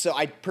 So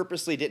I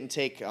purposely didn't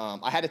take.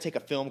 I had to take a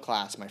film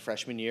class my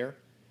freshman year,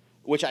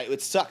 which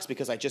it sucks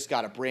because I just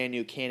got a brand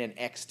new Canon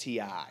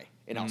XTI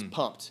and I was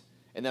pumped.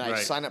 And then I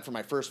Right. signed up for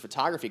my first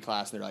photography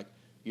class, and they're like,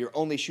 "You're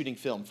only shooting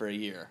film for a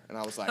year," and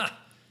I was like,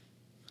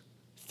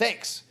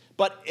 "Thanks."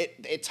 But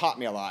it taught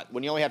me a lot.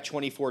 When you only have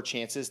 24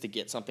 chances to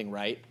get something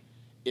right,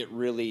 it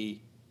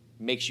really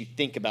makes you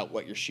think about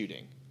what you're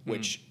shooting,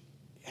 which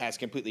has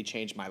completely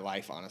changed my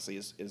life, honestly,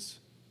 as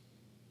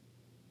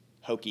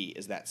hokey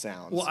as that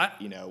sounds. Well, I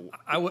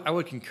I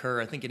would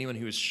concur. I think anyone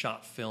who has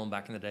shot film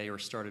back in the day or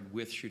started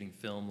with shooting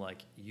film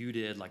like you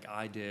did, like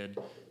I did,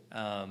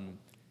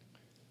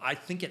 I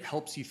think it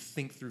helps you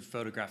think through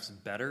photographs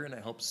better, and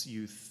it helps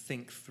you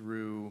think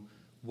through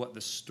what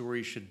the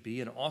story should be,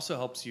 and also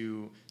helps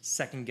you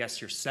second guess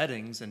your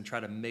settings and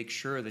try to make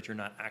sure that you're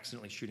not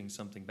accidentally shooting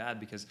something bad.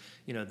 Because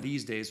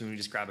these days when we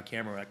just grab a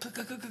camera, we're like click,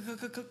 click, click, click,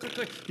 click, click, click,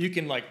 click, you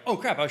can like, oh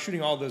crap, I was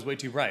shooting all those way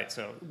too bright,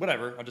 so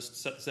whatever, I'll just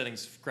set the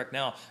settings correct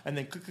now, and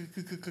then click, click,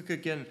 click, click, click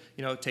again,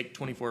 take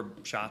 24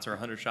 shots or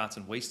 100 shots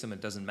and waste them. It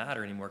doesn't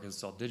matter anymore because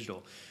it's all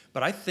digital.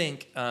 But I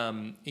think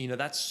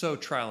that's so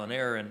trial and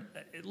error, and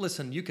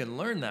listen, you can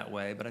learn that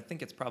way, but I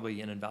think it's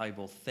probably an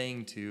invaluable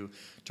thing to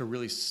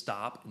really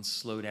stop and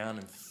slow down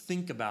and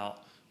think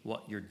about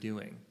what you're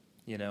doing,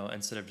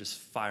 instead of just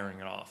firing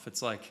it off.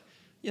 It's like,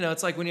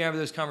 it's like when you have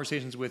those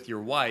conversations with your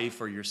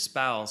wife or your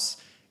spouse,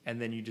 and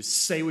then you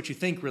just say what you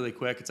think really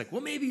quick. It's like, well,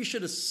 maybe you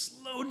should have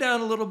slowed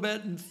down a little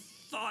bit and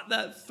thought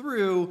that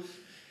through.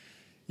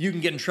 You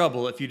can get in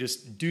trouble if you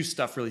just do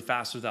stuff really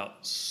fast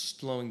without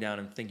slowing down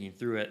and thinking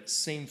through it.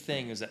 Same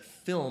thing is that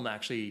film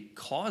actually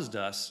caused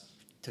us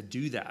to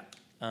do that.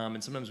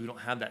 And sometimes we don't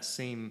have that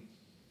same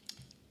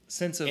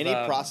sense of... Any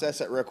process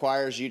that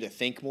requires you to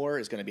think more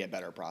is going to be a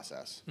better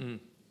process.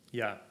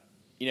 Yeah.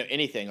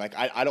 Anything. Like,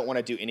 I don't want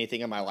to do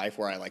anything in my life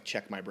where I, like,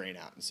 check my brain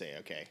out and say,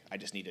 okay, I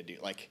just need to do...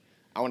 Like,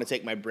 I want to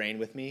take my brain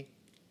with me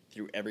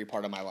through every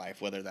part of my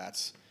life, whether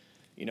that's,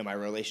 my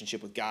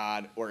relationship with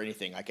God or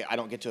anything. Like, I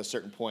don't get to a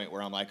certain point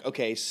where I'm like,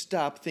 okay,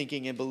 stop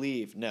thinking and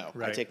believe. No,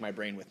 right. I take my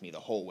brain with me the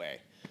whole way.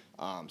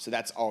 So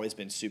that's always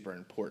been super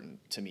important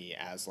to me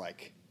as,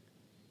 like,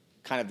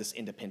 kind of this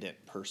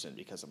independent person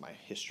because of my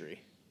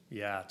history.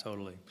 Yeah,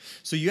 totally.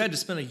 So you had to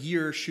spend a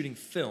year shooting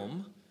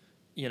film,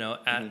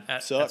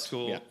 at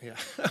school. Yeah.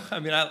 I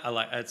mean, I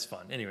like, it's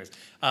fun. Anyways,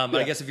 but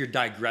I guess if you're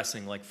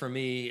digressing, like for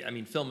me, I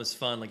mean, film is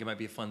fun. Like it might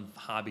be a fun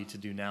hobby to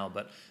do now,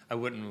 but I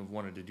wouldn't have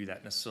wanted to do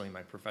that necessarily in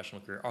my professional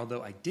career.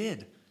 Although I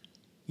did,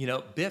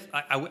 Biff,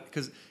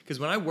 because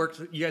when I worked,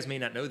 you guys may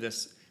not know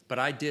this, but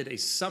I did a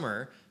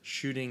summer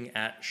shooting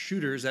at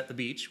Shooters at the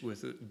Beach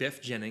with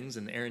Biff Jennings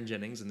and Aaron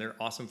Jennings, and they're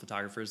awesome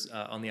photographers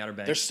on the Outer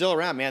Banks. They're still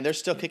around, man. They're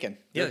still kicking.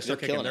 Yeah, they're still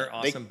kicking. They're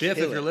awesome. Biff,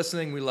 if you're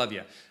listening, we love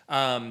you.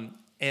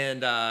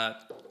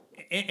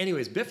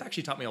 Anyways, Biff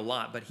actually taught me a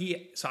lot, but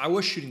so I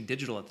was shooting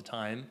digital at the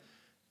time,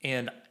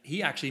 and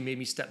he actually made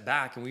me step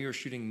back, and we were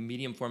shooting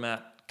medium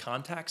format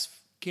Contax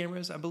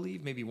cameras, I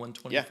believe, maybe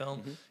 120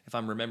 film, if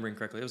I'm remembering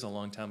correctly. It was a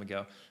long time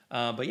ago.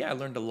 But yeah, I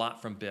learned a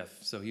lot from Biff.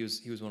 So he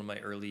was one of my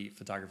early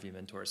photography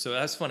mentors. So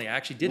that's funny. I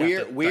actually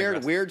did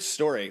weird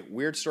story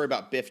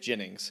about Biff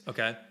Jennings.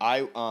 Okay.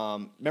 I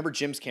remember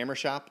Jim's Camera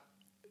Shop.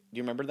 Do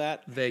you remember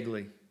that?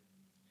 Vaguely.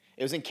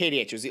 It was in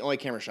KDH. It was the only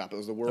camera shop. It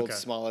was the world's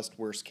smallest,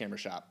 worst camera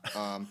shop.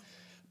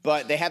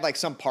 But they had like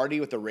some party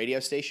with a radio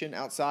station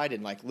outside,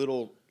 and like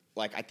little,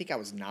 like I think I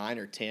was 9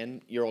 or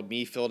 10-year-old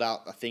me filled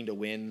out a thing to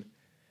win.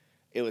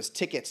 It was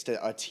tickets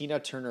to a Tina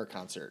Turner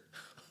concert.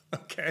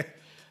 Okay.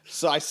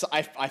 So I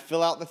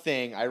fill out the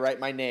thing. I write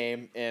my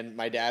name and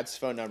my dad's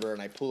phone number,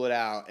 and I pull it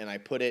out and I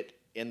put it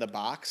in the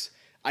box.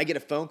 I get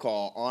a phone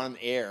call on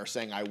air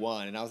saying I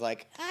won, and I was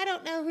like, I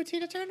don't know who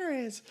Tina Turner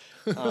is.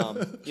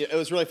 It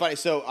was really funny.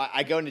 So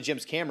I go into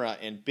Jim's camera,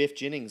 and Biff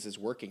Jennings is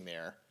working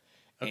there.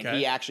 And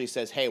he actually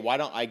says, hey, why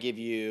don't I give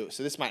you –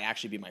 so this might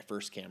actually be my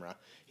first camera.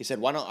 He said,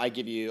 why don't I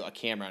give you a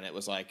camera? And it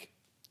was like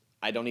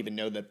 – I don't even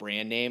know the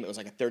brand name. It was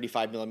like a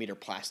 35-millimeter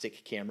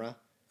plastic camera.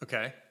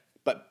 Okay.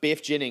 But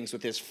Biff Jennings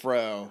with his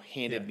fro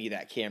handed me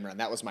that camera,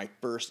 and that was my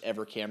first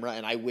ever camera,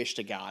 and I wish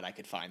to God I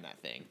could find that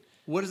thing.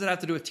 What does it have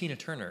to do with Tina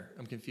Turner?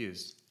 I'm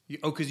confused.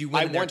 Because you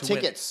went in there to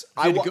tickets.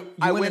 Win.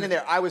 I went in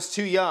there. I was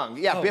too young.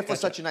 Yeah, Biff was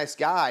such a nice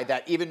guy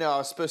that even though I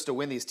was supposed to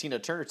win these Tina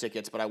Turner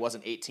tickets, but I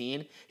wasn't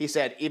 18, he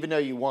said, even though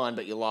you won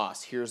but you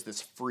lost, here's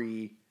this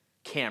free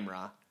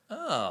camera.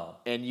 Oh.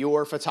 And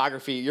your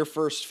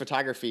first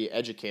photography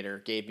educator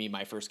gave me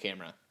my first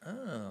camera.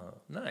 Oh,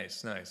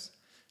 nice.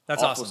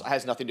 That's awesome. It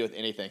has nothing to do with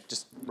anything,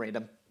 just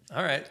random.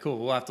 All right, cool.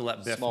 We'll have to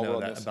let Biff know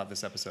about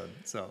this episode.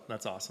 So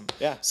that's awesome.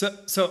 Yeah. So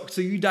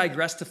you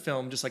digressed to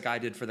film just like I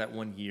did for that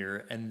 1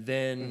 year, and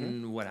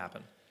then what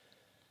happened?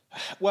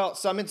 Well,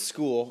 so I'm in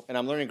school and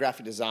I'm learning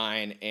graphic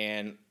design,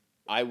 and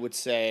I would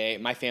say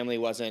my family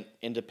wasn't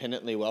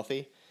independently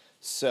wealthy,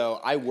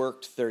 so I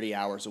worked 30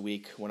 hours a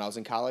week when I was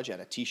in college at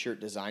a t-shirt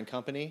design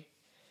company,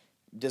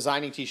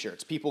 designing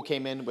t-shirts. People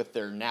came in with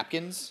their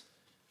napkins,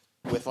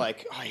 with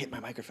like I hit my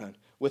microphone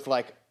with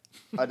like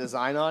a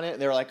design on it,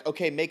 and they were like,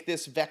 okay, make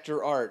this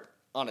vector art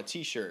on a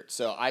t-shirt.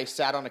 So I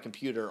sat on a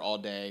computer all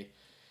day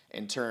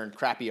and turned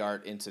crappy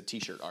art into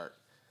t-shirt art.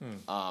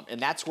 And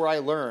that's where I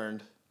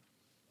learned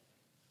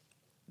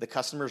the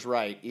customer's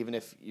right, even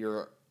if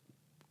you're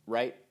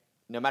right.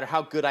 No matter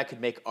how good I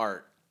could make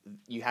art,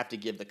 you have to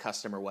give the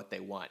customer what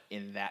they want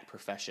in that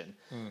profession.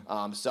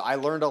 So I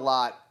learned a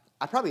lot.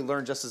 I probably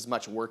learned just as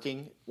much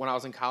working when I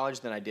was in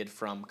college than I did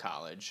from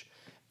college.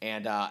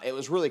 And it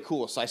was really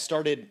cool. So I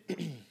started...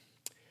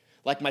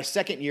 Like my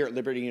second year at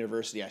Liberty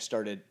University, I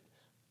started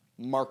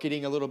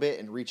marketing a little bit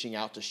and reaching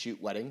out to shoot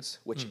weddings,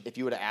 which if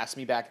you would have asked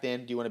me back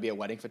then, do you want to be a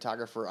wedding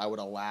photographer? I would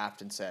have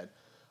laughed and said,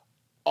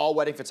 all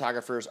wedding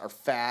photographers are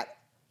fat,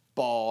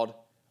 bald,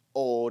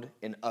 old,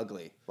 and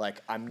ugly.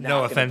 Like, I'm not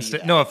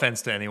No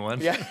offense to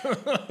anyone. Yeah.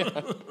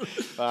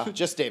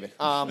 Just David.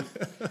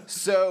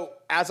 So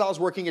as I was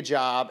working a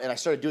job and I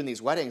started doing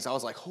these weddings, I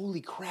was like,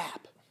 holy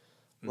crap.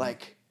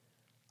 Like,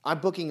 I'm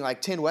booking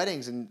like 10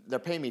 weddings and they're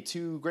paying me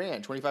 $2,000,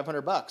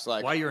 $2,500.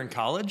 Like, While you're in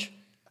college?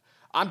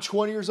 I'm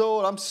 20 years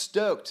old. I'm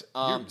stoked.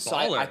 You're a So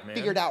baller, I man.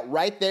 figured out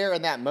right there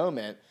in that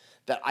moment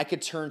that I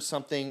could turn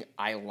something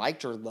I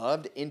liked or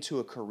loved into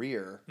a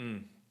career.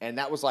 And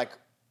that was like,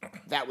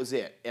 that was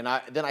it. And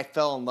then I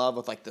fell in love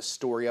with like the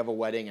story of a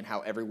wedding and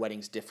how every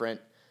wedding's different.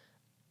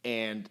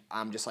 And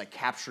I'm just like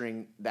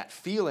capturing that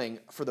feeling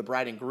for the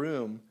bride and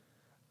groom.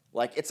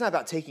 Like, it's not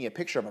about taking a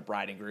picture of a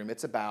bride and groom.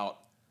 It's about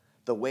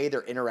the way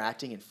they're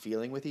interacting and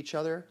feeling with each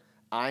other.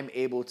 I'm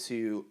able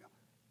to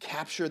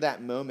capture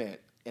that moment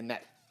and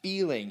that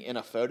feeling in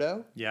a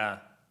photo Yeah.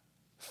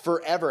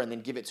 forever and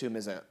then give it to him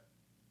as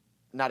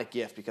not a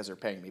gift because they're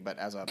paying me, but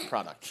as a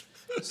product.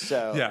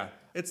 So Yeah.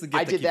 It's the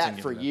gift I that did keeps on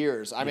that for giving.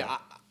 years. I mean,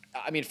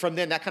 I mean, from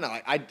then that kind of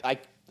like, I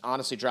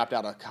honestly dropped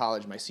out of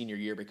college my senior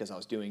year because I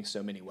was doing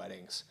so many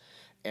weddings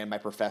and my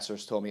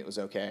professors told me it was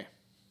okay.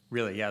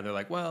 Really? Yeah. They're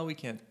like, well, we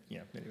can't.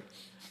 Yeah. Anyway.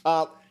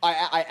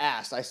 I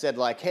asked, I said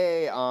like,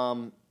 hey,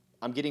 I'm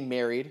getting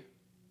married,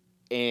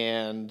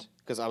 and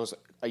because I was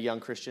a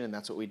young Christian and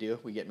that's what we do.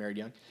 We get married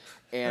young.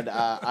 And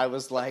I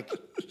was like,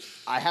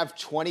 I have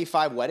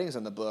 25 weddings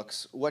on the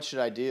books. What should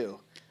I do?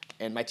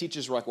 And my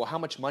teachers were like, well, how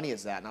much money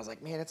is that? And I was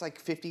like, man, it's like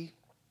 50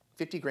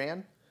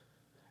 grand.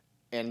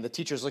 And the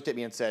teachers looked at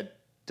me and said,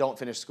 don't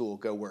finish school,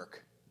 go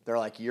work. They're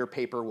like, your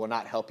paper will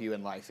not help you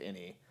in life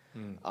any.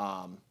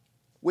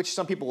 Which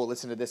some people will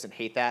listen to this and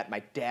hate that.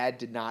 My dad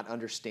did not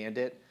understand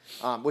it,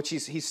 which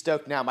he's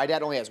stoked now. My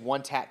dad only has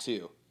one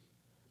tattoo.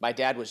 My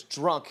dad was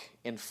drunk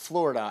in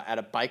Florida at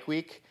a bike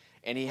week,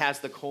 and he has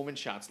the Coleman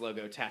Shots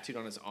logo tattooed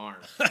on his arm.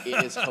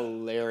 It is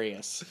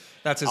hilarious.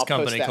 That's his I'll post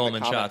company, that in the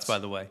Coleman Shots, comments. by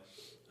the way.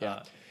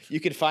 Yeah.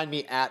 You can find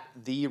me at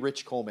the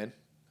Rich Coleman.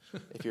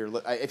 If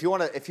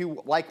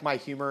you like my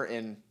humor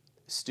and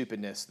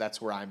stupidness,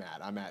 that's where I'm at.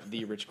 I'm at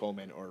the Rich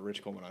Coleman or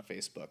Rich Coleman on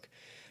Facebook.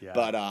 Yeah.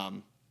 But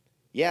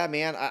yeah,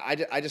 man,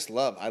 I just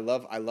love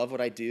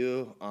what I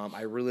do.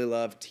 I really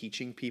love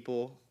teaching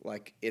people.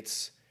 Like,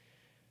 it's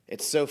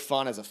so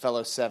fun as a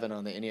fellow 7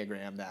 on the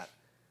Enneagram that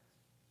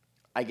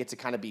I get to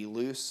kind of be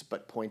loose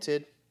but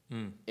pointed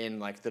in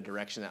like the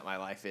direction that my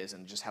life is,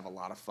 and just have a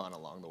lot of fun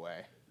along the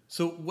way.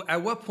 So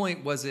at what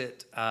point was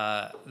it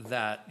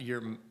that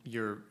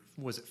your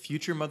was it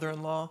future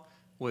mother-in-law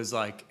was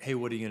like, hey,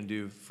 what are you gonna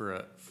do for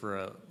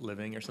a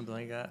living or something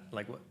like that?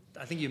 Like, what?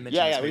 I think you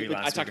mentioned this maybe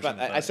last I talked week or about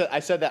that. something,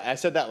 I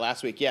said that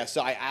last week. Yeah.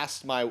 So I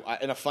asked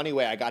in a funny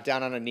way, I got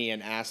down on a knee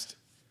and asked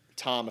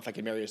Tom if I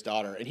could marry his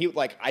daughter, and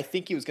I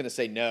think he was gonna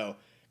say no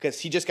because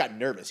he just got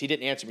nervous. He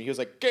didn't answer me. He was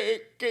like,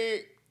 gay.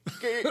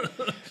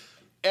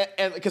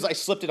 And because I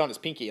slipped it on his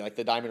pinky, like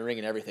the diamond ring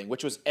and everything,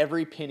 which was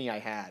every penny I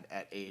had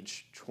at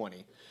age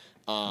 20.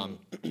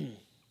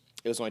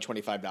 It was only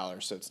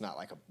 $25, so it's not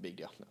like a big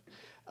deal.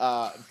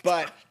 No.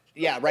 But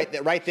yeah,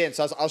 right then.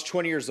 So I was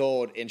 20 years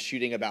old and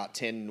shooting about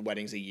 10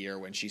 weddings a year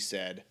when she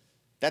said,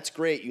 "That's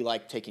great, you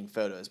like taking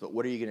photos, but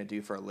what are you going to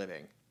do for a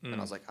living?" And I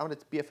was like, "I'm going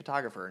to be a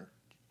photographer." And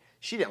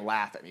she didn't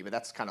laugh at me, but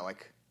that's kind of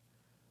like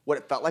what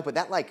it felt like. But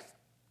that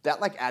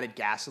added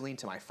gasoline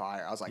to my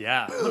fire. I was like,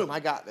 Yeah. boom, I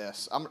got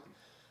this. I'm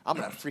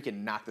gonna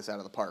freaking knock this out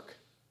of the park.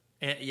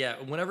 And yeah,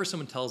 whenever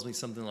someone tells me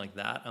something like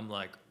that, I'm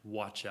like,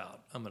 watch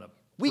out. I'm gonna.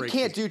 We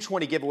can't do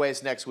 20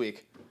 giveaways next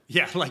week.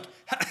 Yeah, like,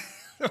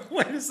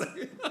 wait a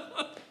second.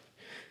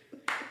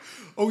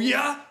 Oh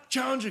yeah,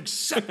 challenge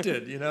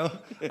accepted. You know,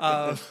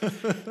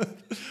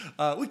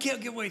 we can't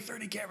give away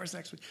 30 cameras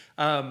next week.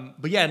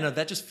 But yeah, no,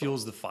 that just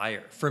fuels the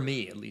fire for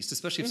me, at least.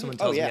 Especially if someone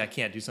tells me I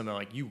can't do something,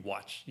 like, you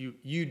watch,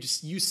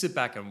 you sit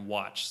back and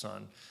watch,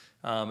 son.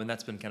 And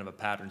that's been kind of a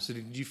pattern. So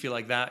did you feel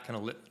like that kind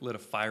of lit a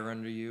fire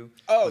under you?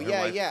 Oh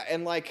yeah,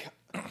 and like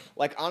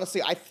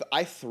honestly,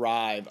 I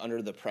thrive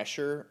under the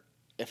pressure.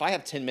 If I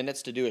have 10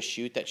 minutes to do a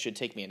shoot that should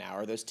take me an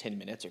hour, those 10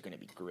 minutes are going to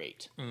be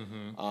great.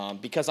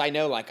 Because I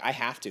know, like, I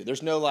have to.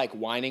 There's no, like,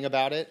 whining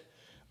about it,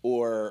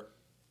 or,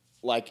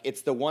 like,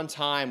 it's the one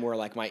time where,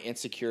 like, my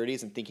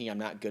insecurities and thinking I'm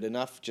not good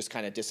enough just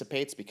kind of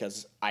dissipates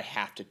because I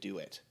have to do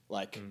it.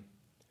 Like,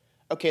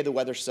 okay, the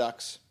weather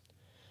sucks.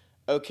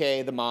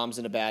 Okay, the mom's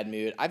in a bad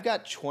mood. I've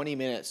got 20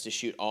 minutes to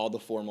shoot all the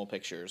formal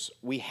pictures.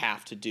 We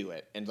have to do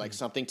it. And, like,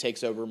 something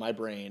takes over my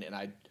brain, and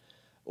I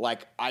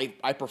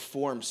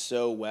perform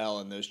so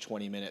well in those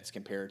 20 minutes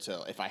compared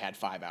to if I had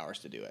 5 hours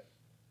to do it.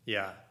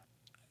 Yeah.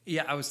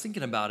 Yeah, I was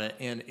thinking about it,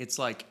 and it's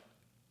like,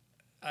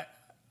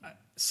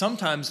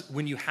 sometimes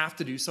when you have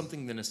to do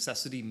something, the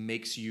necessity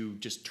makes you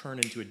just turn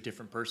into a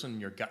different person,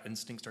 and your gut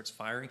instinct starts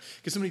firing.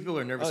 Because so many people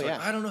are nervous,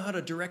 I don't know how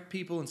to direct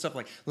people and stuff.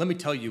 Like, let me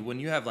tell you, when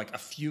you have like a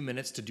few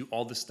minutes to do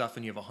all this stuff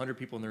and you have 100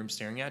 people in the room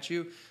staring at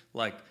you,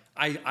 like,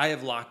 I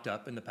have locked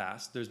up in the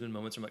past. There's been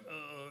moments where I'm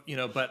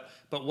like,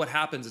 but what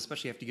happens,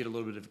 especially after you get a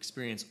little bit of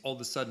experience, all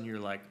of a sudden you're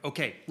like,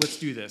 okay, let's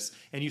do this.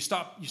 And you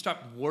stop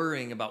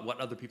worrying about what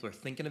other people are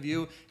thinking of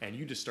you, and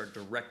you just start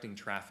directing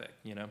traffic,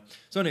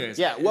 So anyways.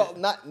 Yeah, well,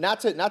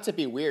 not to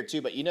be weird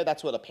too, but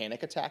that's what a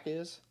panic attack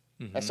is.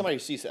 Mm-hmm. As somebody who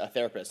sees a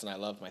therapist, and I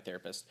love my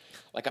therapist,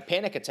 like a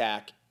panic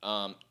attack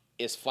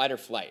is fight or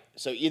flight.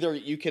 So either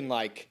you can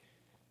like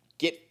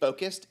get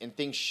focused and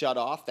things shut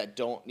off that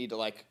don't need to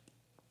like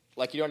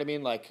you know what I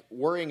mean? Like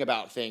worrying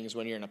about things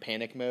when you're in a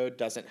panic mode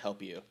doesn't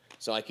help you.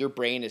 So like your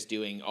brain is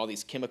doing all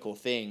these chemical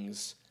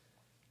things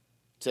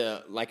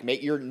to like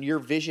make your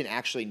vision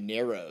actually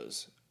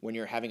narrows when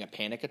you're having a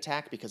panic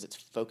attack because it's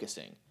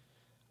focusing.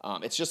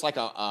 It's just like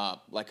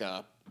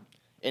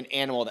an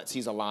animal that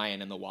sees a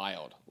lion in the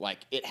wild. Like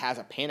it has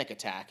a panic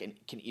attack and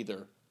can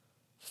either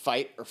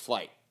fight or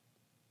flight.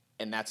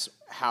 And that's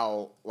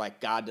how like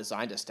God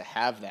designed us to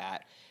have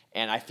that.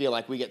 And I feel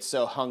like we get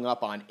so hung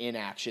up on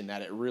inaction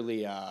that it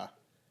really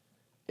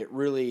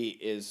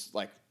is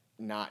like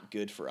not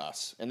good for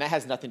us. And that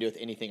has nothing to do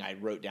with anything I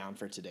wrote down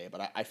for today.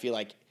 But I feel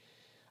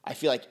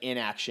like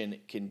inaction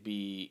can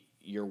be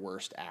your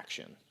worst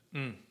action.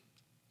 Mm.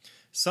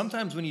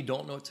 Sometimes when you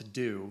don't know what to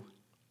do,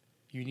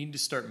 you need to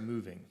start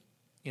moving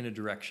in a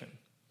direction.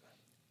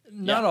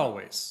 Not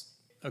always.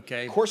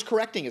 Okay. Course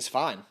correcting is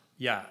fine.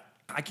 Yeah.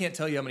 I can't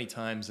tell you how many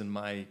times in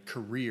my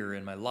career,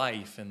 in my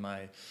life, in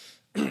my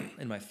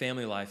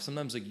family life,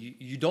 sometimes like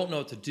you don't know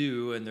what to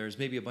do, and there's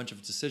maybe a bunch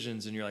of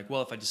decisions, and you're like,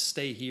 well, if I just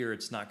stay here,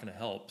 it's not going to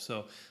help.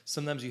 So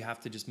sometimes you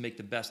have to just make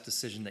the best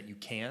decision that you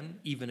can,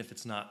 even if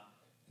it's not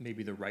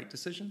maybe the right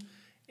decision,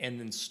 and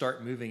then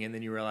start moving. And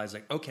then you realize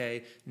like,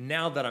 okay,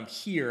 now that I'm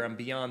here, I'm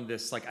beyond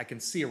this. Like I can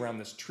see around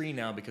this tree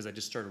now because I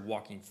just started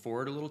walking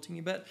forward a little teeny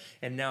bit.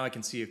 And now I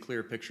can see a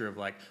clear picture of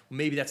like, well,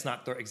 maybe that's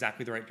not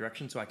exactly the right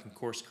direction. So I can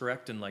course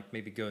correct and like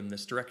maybe go in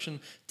this direction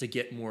to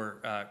get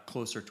more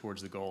closer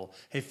towards the goal.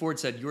 Hey, Ford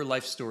said, your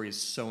life story is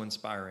so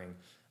inspiring.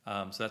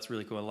 So that's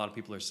really cool. A lot of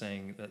people are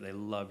saying that they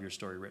love your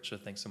story, Rich. So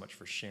thanks so much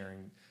for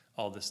sharing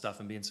all this stuff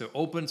and being so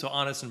open, so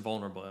honest and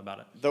vulnerable about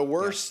it. The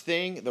worst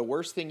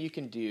thing you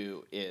can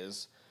do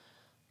is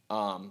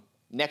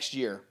next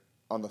year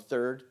on the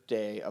 3rd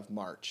day of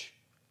March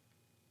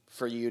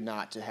for you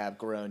not to have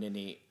grown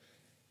any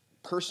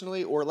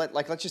personally, or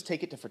let's just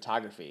take it to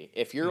photography.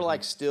 If you're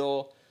like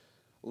still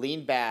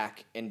lean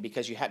back and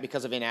because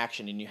of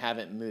inaction and you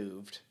haven't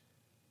moved,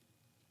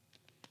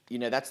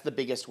 that's the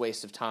biggest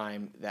waste of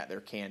time that there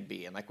can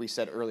be. And like we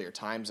said earlier,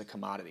 time's a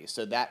commodity.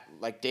 So that,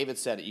 like David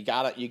said, you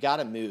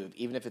gotta move,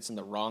 even if it's in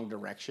the wrong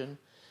direction,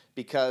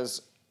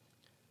 because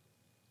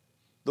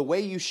the way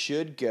you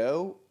should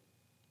go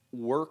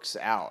works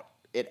out.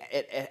 It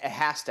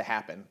has to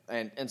happen.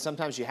 And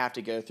sometimes you have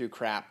to go through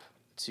crap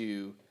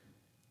to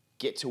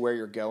get to where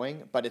you're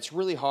going, but it's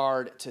really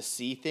hard to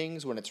see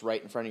things when it's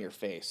right in front of your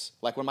face.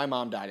 Like when my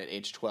mom died at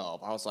age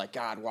 12, I was like,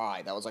 God,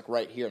 why? That was like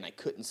right here and I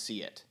couldn't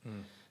see it.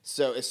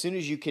 So as soon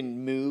as you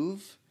can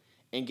move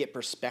and get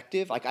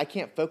perspective, like I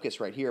can't focus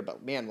right here,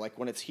 but man, like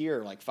when it's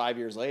here, like 5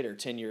 years later,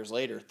 10 years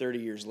later, 30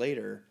 years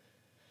later,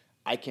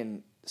 I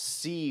can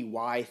see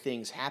why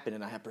things happen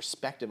and I have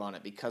perspective on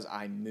it because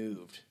I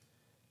moved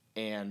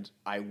and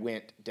I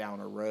went down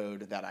a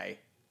road that I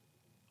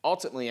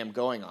ultimately am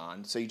going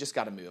on. So you just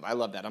got to move. I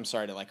love that. I'm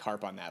sorry to like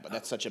harp on that, but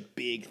that's such a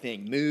big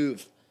thing.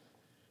 Move.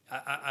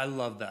 I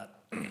love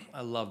that.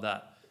 I love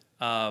that.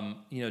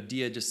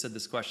 Dia just said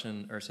this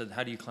question, or said,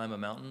 how do you climb a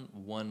mountain?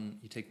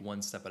 You take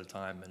one step at a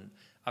time. And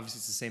obviously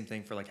it's the same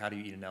thing for like, how do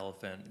you eat an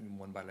elephant,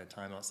 one bite at a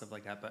time, and all stuff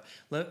like that. But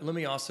let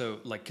me also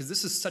because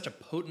this is such a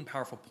potent,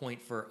 powerful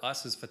point for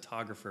us as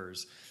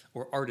photographers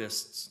or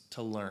artists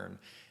to learn.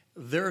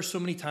 There are so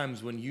many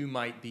times when you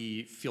might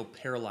feel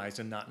paralyzed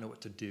and not know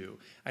what to do.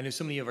 I know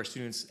so many of our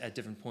students at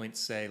different points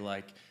say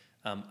like,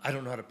 I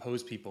don't know how to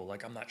pose people.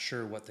 Like, I'm not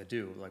sure what to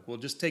do. Like, well,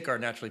 just take our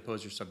Naturally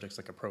Pose Your Subjects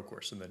like a pro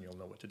course, and then you'll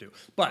know what to do.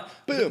 But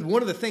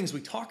one of the things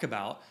we talk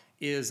about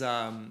is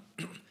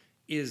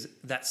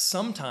that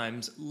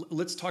sometimes,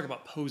 let's talk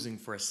about posing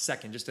for a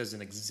second, just as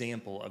an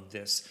example of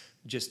this.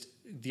 Just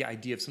the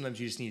idea of sometimes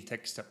you just need to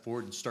take a step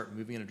forward and start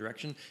moving in a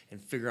direction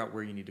and figure out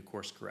where you need to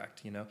course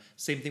correct.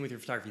 Same thing with your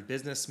photography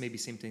business, maybe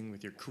same thing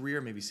with your career,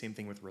 maybe same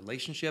thing with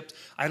relationships.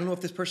 I don't know if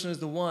this person is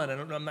the one.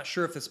 I'm not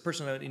sure if this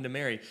person I need to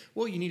marry.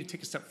 Well, you need to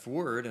take a step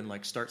forward and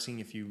like start seeing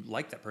if you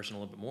like that person a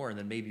little bit more, and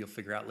then maybe you'll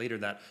figure out later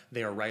that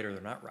they are right or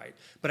they're not right.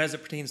 But as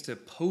it pertains to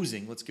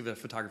posing, let's give a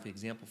photography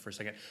example for a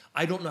second.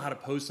 I don't know how to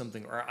pose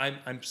something, or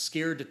I'm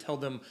scared to tell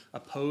them a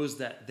pose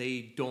that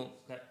they don't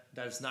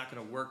that is not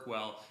going to work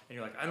well, and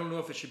you're like, I don't know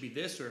if it should be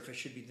this, or if it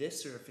should be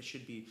this, or if it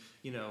should be,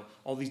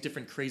 all these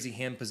different crazy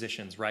hand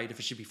positions, right? If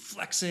it should be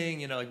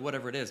flexing, like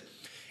whatever it is.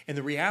 And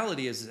the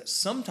reality is that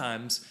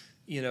sometimes,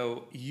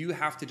 you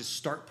have to just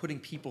start putting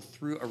people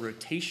through a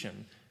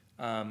rotation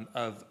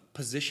of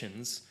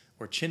positions,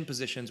 or chin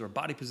positions, or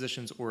body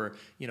positions, or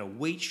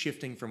weight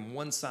shifting from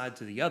one side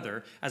to the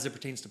other as it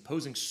pertains to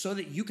posing, so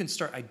that you can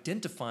start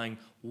identifying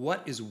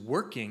what is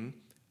working.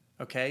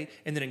 okay?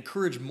 And then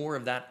encourage more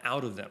of that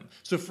out of them.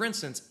 So for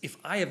instance, if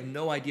I have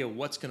no idea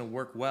what's gonna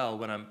work well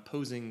when I'm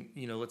posing,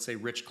 let's say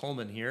Rich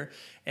Coleman here,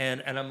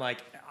 and I'm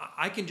like,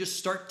 I can just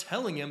start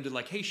telling him to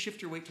like, hey,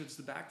 shift your weight towards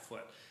the back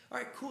foot. All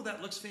right, cool,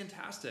 that looks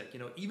fantastic.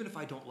 Even if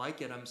I don't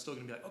like it, I'm still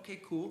gonna be like,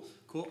 okay, cool.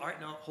 All right,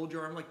 now hold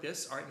your arm like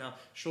this. All right, now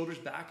shoulders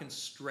back and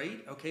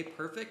straight. Okay,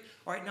 perfect.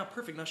 All right, now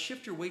perfect. Now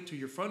shift your weight to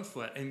your front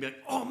foot and be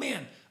like, oh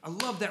man, I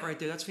love that right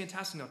there. That's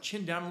fantastic. Now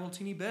chin down a little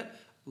teeny bit.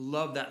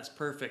 Love that. It's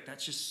perfect.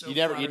 That's just so.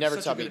 You would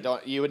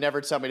never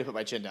tell me to put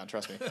my chin down.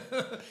 Trust me.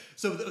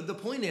 So the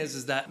point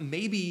is that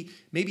maybe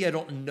I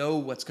don't know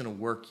what's going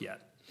to work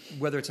yet,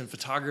 whether it's in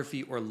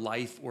photography or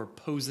life or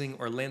posing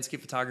or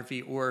landscape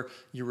photography or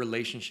your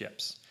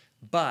relationships.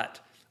 But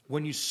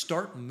when you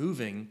start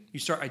moving, you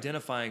start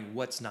identifying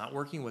what's not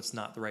working, what's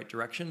not the right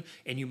direction,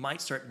 and you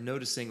might start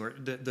noticing, or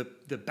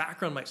the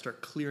background might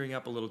start clearing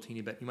up a little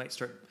teeny bit. You might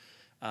start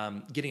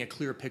getting a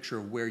clearer picture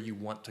of where you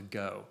want to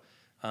go.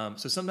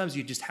 So sometimes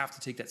you just have to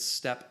take that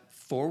step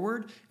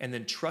forward and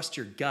then trust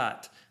your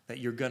gut that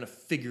you're going to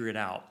figure it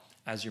out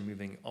as you're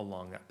moving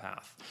along that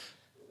path.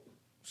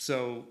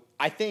 So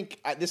I think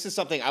this is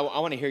something I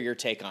want to hear your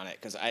take on it,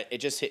 because it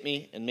just hit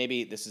me, and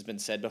maybe this has been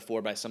said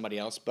before by somebody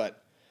else,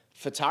 but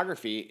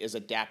photography is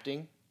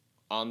adapting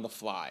on the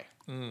fly.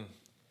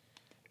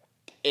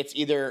 It's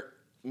either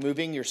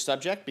moving your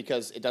subject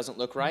because it doesn't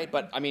look right,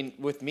 but I mean,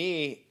 with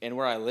me and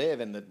where I live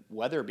and the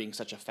weather being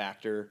such a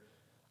factor,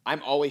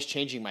 I'm always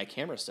changing my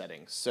camera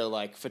settings. So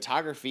like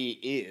photography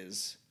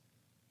is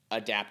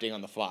adapting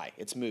on the fly.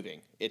 It's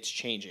moving, it's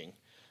changing.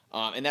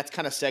 And that's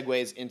kind of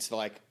segues into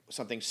like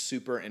something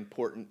super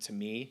important to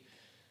me.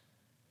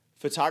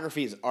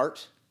 Photography is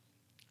art.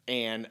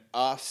 And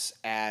us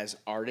as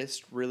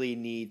artists really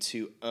need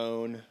to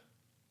own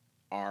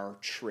our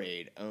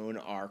trade, own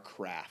our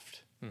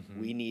craft. Mm-hmm.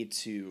 We need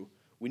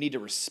to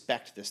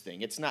respect this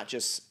thing. It's not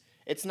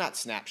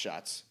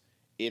snapshots.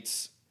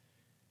 It's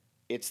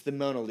the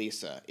Mona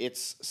Lisa.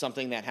 It's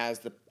something that has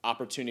the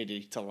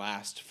opportunity to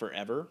last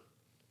forever.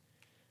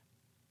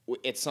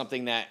 It's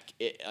something that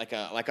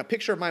like a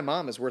picture of my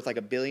mom is worth like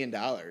 $1 billion.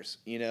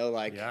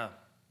 Yeah.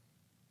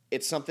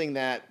 It's something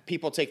that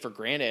people take for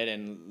granted,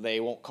 and they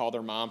won't call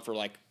their mom for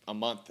like a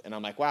month. And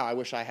I'm like, wow, I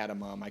wish I had a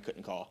mom I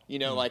couldn't call.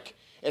 Like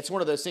it's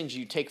one of those things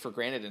you take for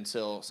granted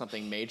until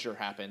something major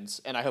happens.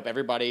 And I hope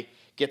everybody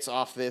gets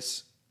off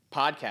this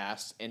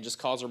podcast and just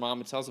calls their mom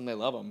and tells them they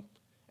love them.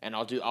 And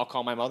I'll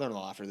call my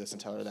mother-in-law after this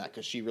and tell her that,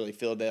 because she really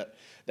filled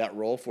that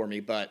role for me.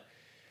 But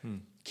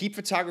keep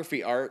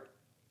photography art.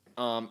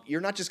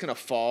 You're not just going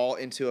to fall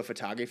into a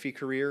photography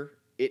career.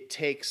 It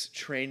takes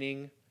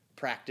training,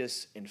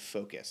 practice, and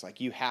focus.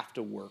 Like you have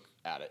to work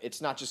at it.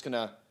 You're not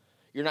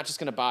just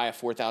gonna buy a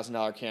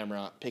 $4,000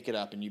 camera, pick it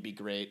up, and you be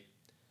great.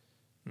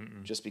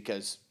 Just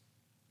because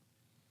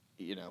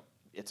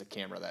it's a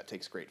camera that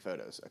takes great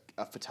photos.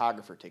 A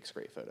photographer takes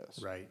great photos.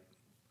 Right.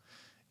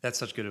 That's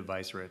such good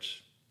advice,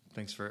 Rich.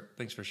 Thanks for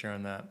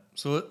sharing that.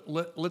 So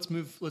let's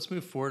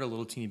move forward a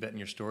little teeny bit in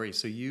your story.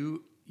 So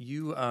you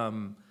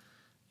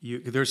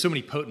there's so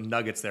many potent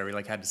nuggets there. We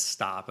like had to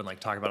stop and like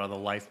talk about all the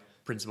life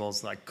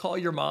principles, like call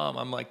your mom.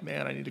 I'm like,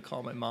 man, I need to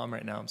call my mom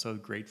right now. I'm so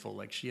grateful.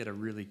 Like she had a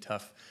really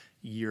tough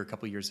year, a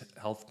couple of years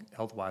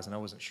health wise, and I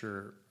wasn't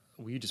sure.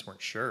 We just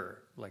weren't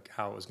sure like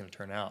how it was going to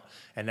turn out.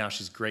 And now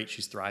she's great.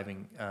 She's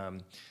thriving.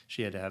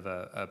 She had to have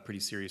a pretty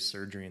serious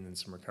surgery and then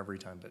some recovery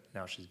time, but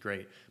now she's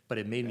great. But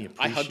it made me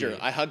appreciate.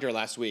 I hugged her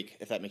last week,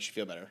 if that makes you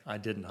feel better. I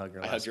didn't hug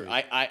her last week.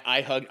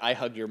 I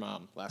hugged your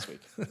mom last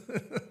week.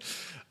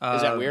 Is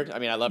that weird? I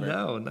mean, I love her.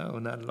 No,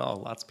 not at all.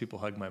 Lots of people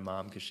hug my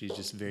mom because she's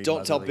just very.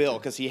 Don't tell Bill,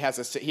 because he has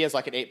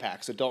like an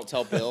 8-pack. So don't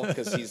tell Bill,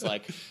 because he's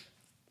like.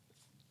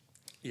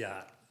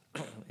 Yeah.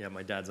 Yeah,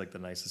 my dad's like the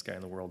nicest guy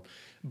in the world.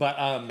 But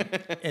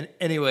and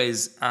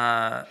anyways,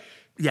 yeah,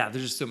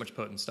 there's just so much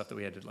potent stuff that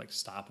we had to like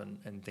stop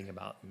and think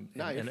about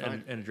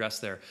and address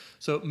there.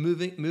 So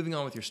moving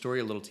on with your story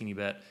a little teeny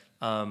bit.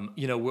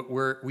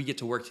 We get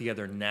to work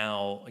together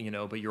now,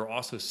 but you're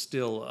also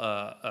still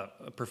a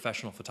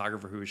professional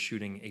photographer who is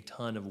shooting a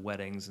ton of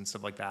weddings and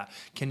stuff like that.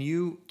 Can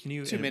you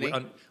Too many.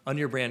 On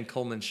your brand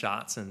Coleman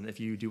Shots, and if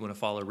you do want to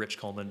follow Rich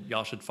Coleman,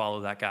 y'all should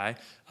follow that guy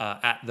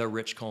at the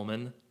Rich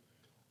Coleman.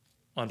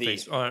 On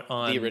Facebook,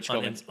 on Rich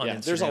Coleman.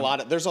 Instagram.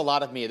 There's a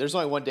lot of me. There's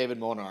only one David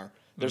Molnar.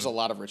 There's a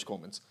lot of Rich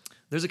Colemans.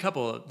 There's a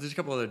couple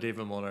other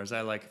David Molnars.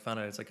 I found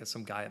out it's like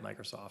some guy at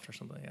Microsoft or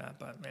something like that.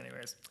 But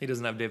anyways, he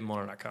doesn't have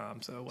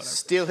DavidMolnar.com, so whatever.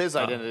 Steal his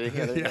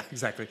identity. Yeah,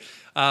 exactly.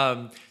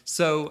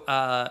 So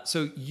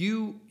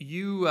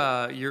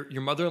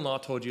your mother-in-law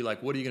told you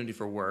like, what are you going to do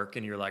for work?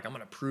 And you're like, I'm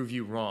going to prove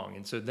you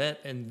wrong.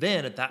 And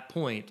then at that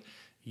point,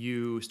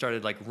 you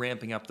started like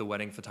ramping up the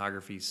wedding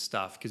photography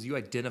stuff because you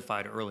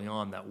identified early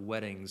on that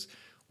weddings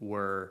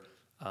were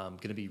going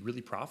to be really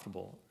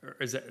profitable.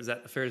 Is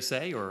that fair to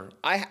say? Or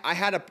I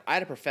had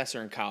a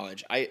professor in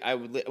college. I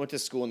went to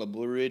school in the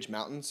Blue Ridge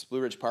Mountains,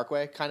 Blue Ridge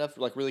Parkway, kind of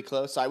like really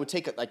close. So I would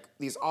take like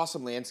these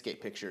awesome landscape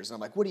pictures, and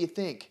I'm like, "What do you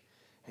think?"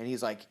 And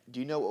he's like,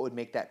 "Do you know what would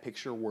make that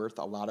picture worth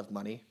a lot of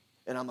money?"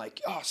 And I'm like,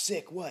 "Oh,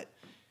 sick! What?"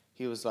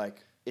 He was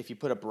like, "If you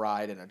put a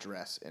bride in a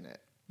dress in it."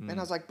 And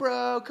I was like,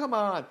 bro, come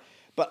on.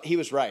 But he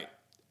was right.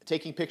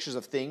 Taking pictures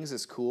of things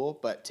is cool,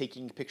 but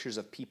taking pictures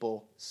of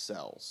people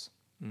sells.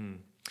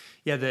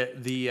 Yeah,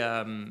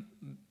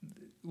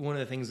 one of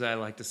the things that I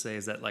like to say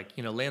is that, like,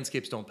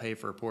 landscapes don't pay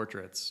for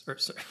portraits. Or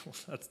sorry,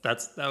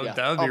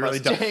 that would be really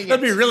dumb.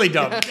 That'd be really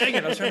dumb. Dang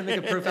it! I was trying to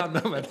make a profound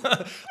moment.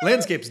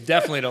 Landscapes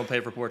definitely don't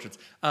pay for portraits.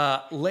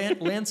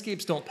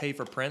 Landscapes don't pay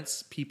for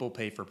prints. People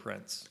pay for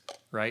prints,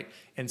 right?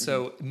 And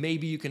so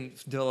maybe you can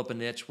develop a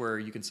niche where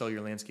you can sell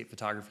your landscape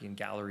photography in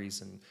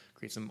galleries and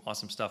create some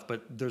awesome stuff.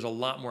 But there's a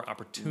lot more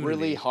opportunity.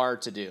 Really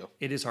hard to do.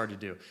 It is hard to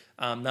do.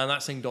 Now, I'm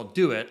not saying don't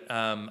do it.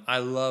 I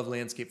love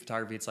landscape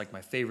photography. It's like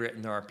my favorite,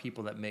 and there are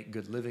people that make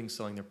good livings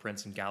selling their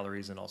prints in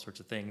galleries and all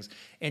sorts of things.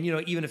 And,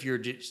 even if you're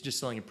just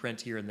selling a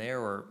print here and there,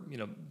 or,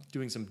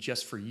 doing some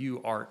just for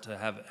you art to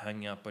have it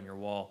hanging up on your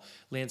wall,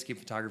 landscape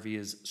photography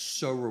is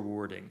so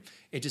rewarding.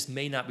 It just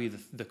may not be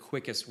the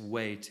quickest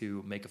way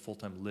to make a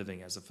full-time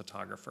living as a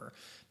photographer,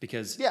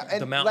 because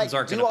the mountains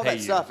aren't going to pay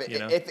you. Stuff.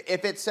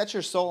 If it sets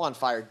your soul on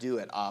fire, do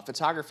it.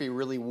 Photography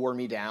really wore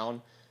me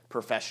down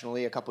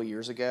professionally a couple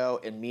years ago,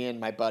 and me and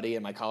my buddy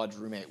and my college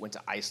roommate went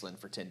to Iceland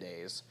for 10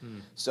 days.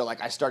 So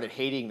I started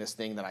hating this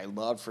thing that I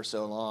loved for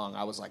so long.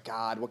 I was like,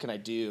 God, what can I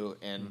do?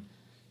 And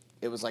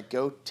it was like,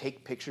 go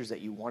take pictures that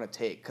you want to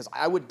take. Because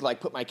I would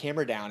put my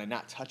camera down and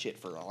not touch it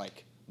for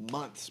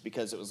months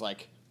because it was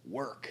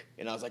work.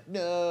 And I was like,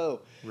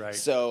 no. Right.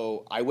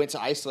 So I went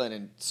to Iceland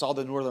and saw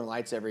the Northern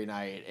Lights every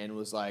night, and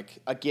was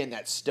again,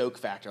 that stoke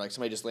factor.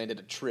 Somebody just landed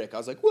a trick. I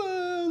was like,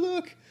 whoa,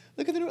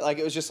 look at the,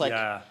 it was just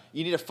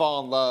you need to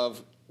fall in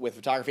love with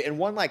photography. And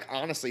one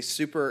honestly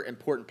super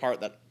important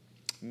part that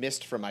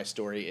missed from my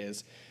story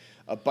is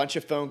a bunch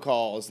of phone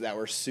calls that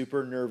were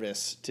super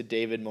nervous to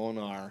David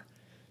Molnar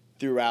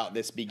throughout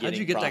this beginning. How'd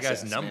you get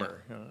process, that guy's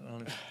number?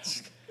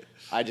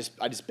 I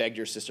just begged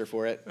your sister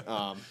for it.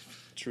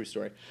 True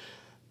story.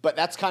 But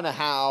that's kind of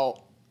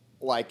how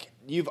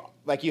you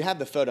have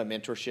the photo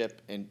mentorship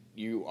and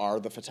you are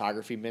the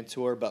photography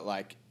mentor, but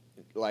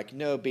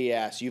no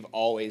BS, you've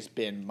always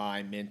been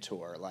my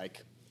mentor.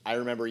 I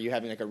remember you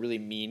having a really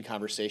mean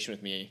conversation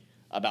with me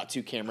about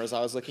 2 cameras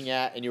I was looking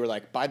at, and you were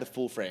like, buy the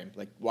full frame.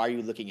 Why are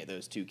you looking at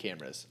those 2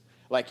 cameras?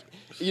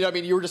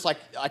 You were just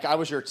I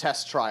was your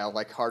test trial,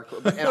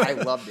 hardcore, and I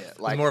loved it.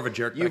 More of a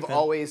jerk. You've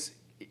always,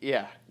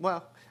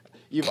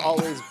 you've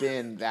always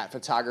been that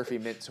photography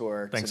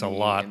mentor. Thanks to me, a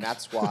lot. And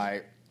that's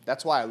why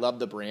I love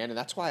the brand, and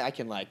that's why I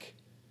can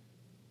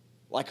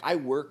I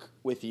work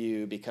with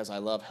you because I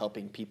love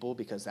helping people,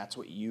 because that's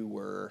what you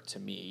were to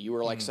me. You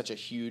were such a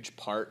huge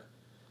part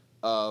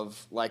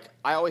of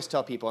I always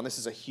tell people, and this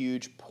is a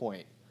huge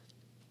point,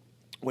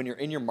 when you're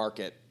in your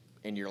market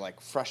and you're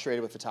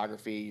frustrated with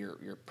photography,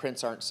 your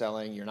prints aren't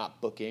selling, you're not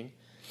booking,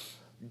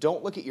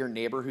 don't look at your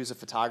neighbor who's a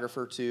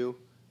photographer too.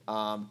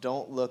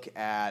 Don't look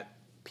at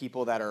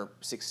people that are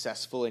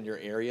successful in your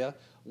area.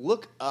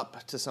 Look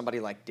up to somebody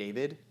like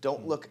David.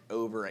 Don't look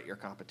over at your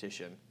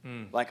competition.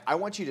 I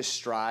want you to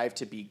strive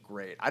to be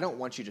great. I don't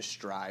want you to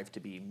strive to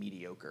be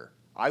mediocre.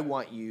 I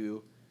want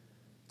you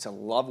to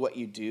love what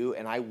you do,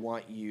 and I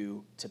want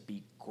you to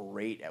be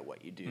great at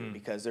what you do,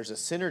 because there's a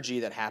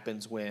synergy that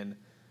happens when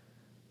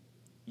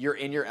you're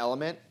in your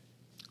element.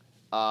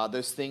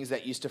 Those things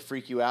that used to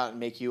freak you out and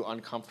make you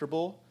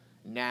uncomfortable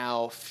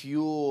now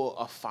fuel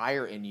a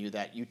fire in you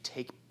that you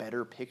take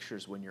better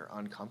pictures when you're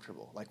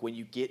uncomfortable. When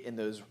you get in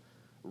those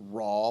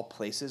raw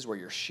places where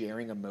you're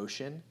sharing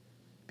emotion,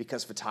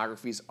 because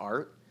photography is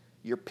art,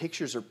 your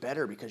pictures are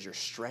better because you're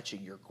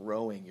stretching, you're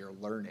growing, you're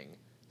learning.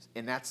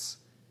 And that's,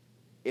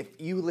 if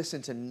you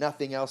listen to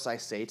nothing else I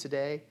say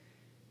today,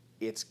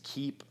 it's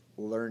keep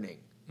learning.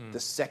 The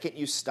second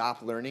you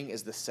stop learning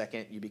is the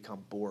second you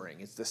become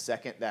boring. It's the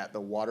second that the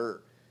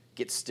water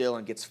gets still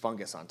and gets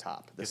fungus on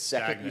top. The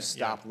second you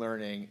stop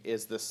learning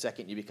is the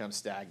second you become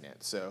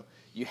stagnant. So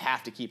you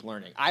have to keep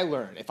learning. I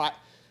learn.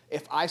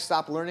 If I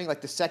stop learning,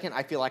 the second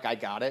I feel like I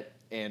got it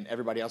and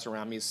everybody else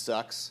around me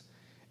sucks,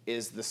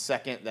 is the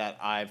second that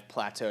I've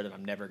plateaued and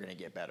I'm never going to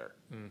get better.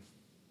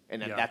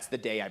 And that's the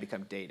day I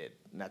become dated.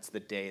 And that's the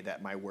day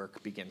that my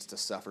work begins to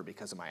suffer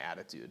because of my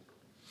attitude.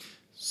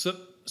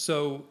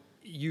 So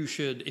you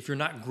should, if you're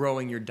not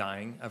growing, you're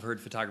dying. I've heard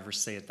photographers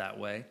say it that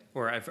way,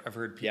 or I've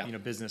heard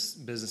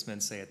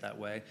businessmen say it that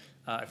way.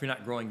 If you're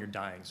not growing, you're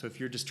dying. So if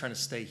you're just trying to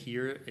stay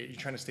here, you're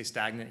trying to stay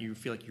stagnant, you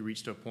feel like you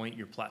reached a point,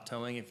 you're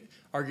plateauing. If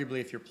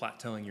you're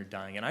plateauing, you're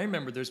dying. And I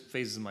remember there's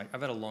phases in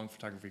I've had a long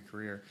photography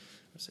career.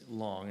 I say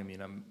long, I mean,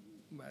 I'm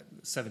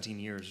 17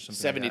 years or something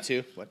 72?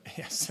 Like that. What?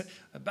 Yes,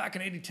 back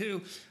in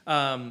 82.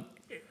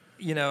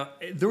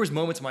 There was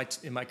moments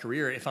in my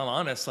career, if I'm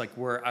honest,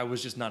 where I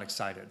was just not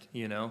excited,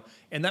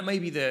 and that may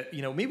be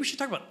maybe we should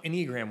talk about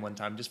Enneagram one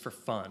time just for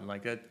fun.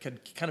 That could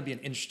kind of be an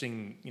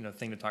interesting,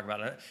 thing to talk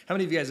about. How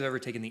many of you guys have ever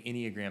taken the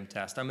Enneagram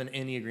test? I'm an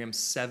Enneagram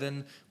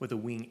 7 with a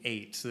wing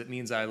 8. So that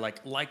means I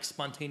like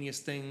spontaneous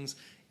things.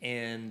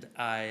 And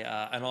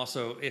and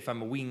also if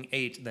I'm a wing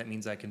 8, that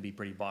means I can be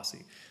pretty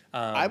bossy.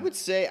 I would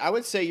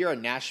say you're a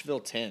Nashville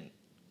 10.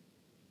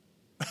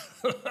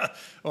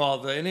 Well,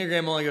 the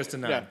Enneagram only goes to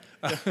 9. Yeah.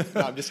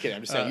 No, I'm just kidding.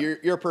 I'm just saying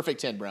you're a perfect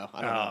 10, bro.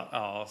 I don't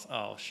know.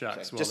 Oh,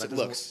 shucks. Well, Just that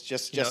looks,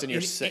 just in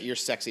your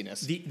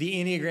sexiness. The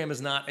Enneagram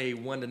is not a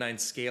 1 to 9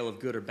 scale of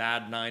good or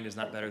bad. 9 is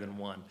not better than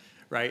 1,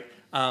 right?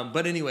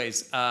 But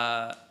anyways,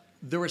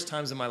 there was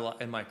times in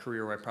my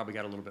career where I probably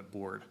got a little bit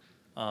bored.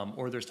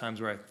 Or there's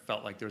times where I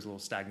felt like there was a little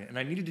stagnant. And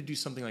I needed to do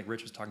something like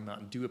Rich was talking about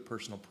and do a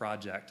personal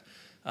project.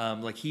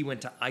 Like he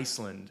went to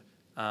Iceland.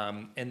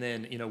 And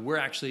then, we're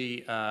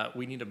actually,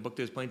 we need to book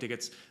those plane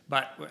tickets,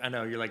 but I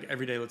know you're like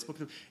every day, let's book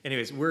them.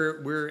 Anyways,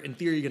 we're in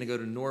theory going to go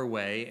to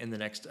Norway in the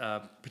next,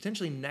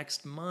 potentially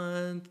next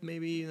month,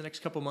 maybe in the next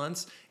couple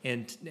months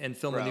and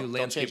film a new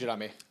landscape. Don't change it on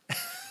me.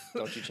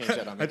 Don't you change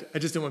that on me. I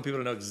just don't want people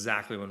to know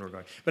exactly when we're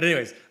going. But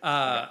anyways,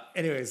 that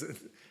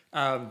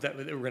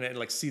we're going to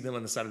like see them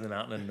on the side of the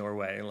mountain in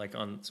Norway and like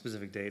on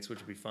specific dates, which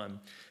would be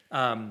fun.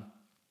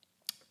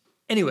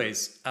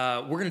 Anyways,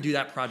 we're going to do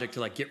that project to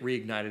like get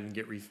reignited and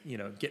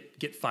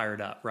get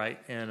fired up, right?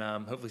 And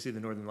hopefully see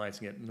the Northern Lights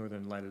and get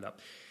Northern lighted up.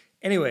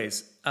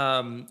 Anyways,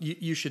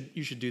 you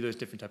should do those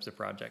different types of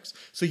projects.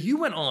 So you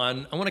went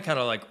on. I want to kind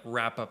of like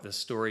wrap up this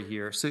story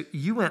here. So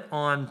you went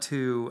on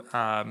to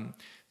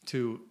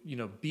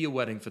be a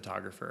wedding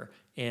photographer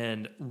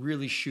and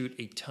really shoot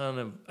a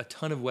ton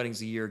of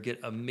weddings a year, get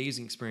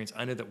amazing experience.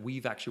 I know that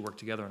we've actually worked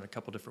together on a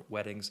couple different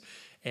weddings,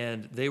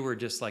 and they were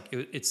just like,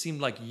 it seemed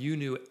like you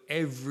knew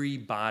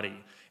everybody.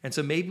 And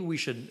so maybe we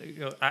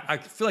should, I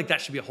feel like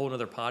that should be a whole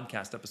nother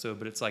podcast episode,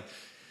 but it's like,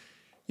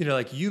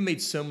 like you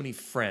made so many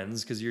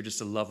friends because you're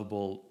just a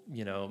lovable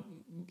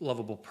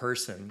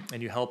person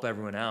and you help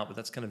everyone out, but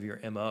that's kind of your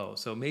MO.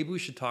 So maybe we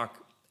should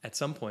talk at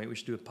some point, we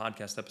should do a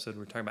podcast episode where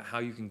we're talking about how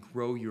you can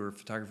grow your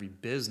photography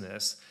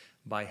business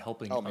by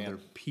helping other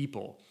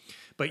people.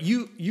 But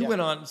you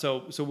went on,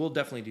 so we'll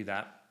definitely do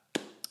that.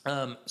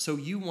 So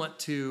you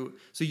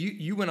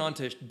went on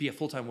to be a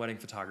full-time wedding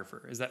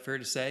photographer. Is that fair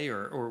to say,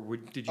 or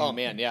did you? Oh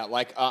man, yeah.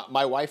 Like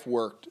my wife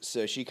worked,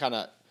 so she kind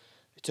of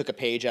took a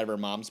page out of her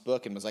mom's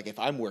book and was like, "If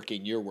I'm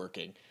working, you're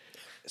working."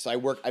 So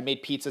I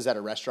made pizzas at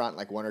a restaurant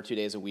like 1 or 2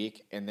 days a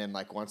week, and then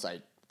like once I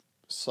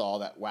saw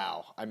that,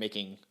 wow, I'm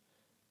making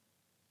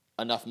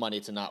enough money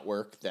to not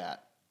work,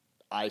 that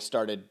I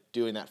started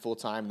doing that full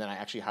time. And then I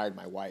actually hired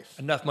my wife.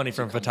 Enough money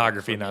from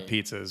photography, not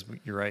pizzas.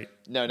 You're right.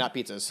 No, not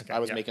pizzas. Okay, I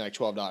was making like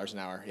 $12 an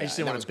hour. I just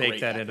didn't want to bake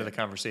that into the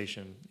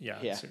conversation. Yeah.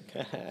 Yeah.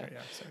 Okay.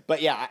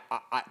 But yeah,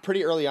 I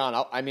pretty early on,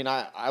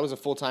 I was a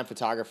full time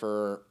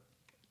photographer,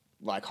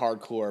 like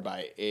hardcore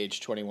by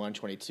age 21,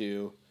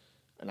 22.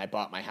 And I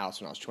bought my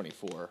house when I was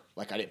 24.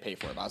 Like I didn't pay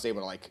for it, but I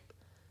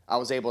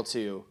was able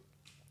to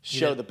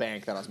show the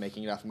bank that I was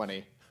making enough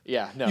money.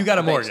 Yeah, no. You got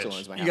a mortgage.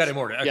 You got a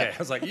mortgage. Okay, yeah. I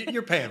was like,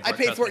 you're paying for it. I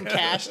paid for it in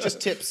cash, just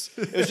tips.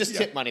 It was just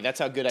tip money. That's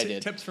how good I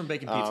did. Tips from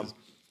baking pizzas.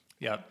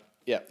 Yeah.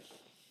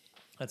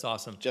 That's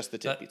awesome. Just the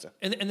tip pizza.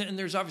 And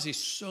there's obviously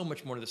so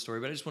much more to the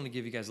story, but I just want to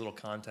give you guys a little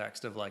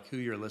context of like who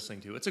you're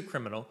listening to. It's a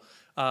criminal.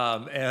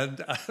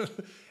 And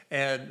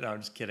no, I'm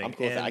just kidding. I'm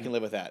cool with that. I can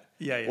live with that.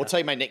 Yeah. We'll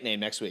tell you my nickname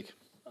next week.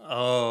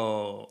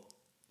 Oh.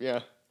 Yeah.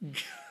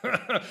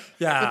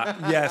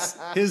 Yes.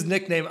 His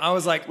nickname. I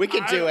was like, we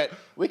could do it.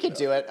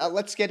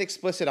 Let's get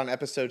explicit on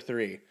episode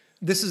 3.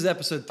 This is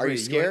episode 3. Are you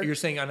scared? You're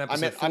saying on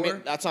episode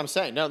 4? That's what I'm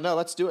saying. No,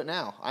 let's do it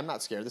now. I'm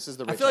not scared. This is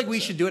the. I feel like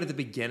we should do it at the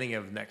beginning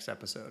of next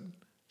episode.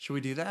 Should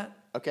we do that?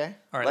 Okay.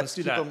 All right. Let's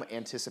do keep that. them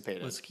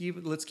anticipated. Let's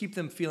keep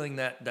them feeling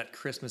that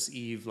Christmas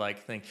Eve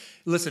like thing.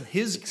 Listen,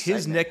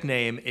 his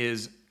nickname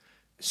is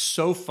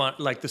so fun.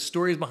 Like the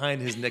stories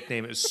behind his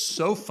nickname is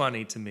so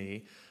funny to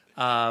me.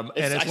 And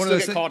it's I one still of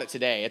those get called it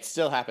today. It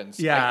still happens.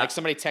 Yeah. Like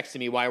somebody texted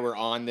me why we're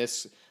on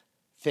this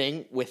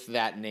thing with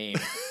that name.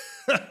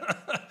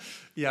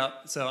 Yeah.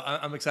 So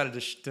I'm excited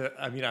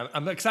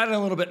I'm excited and a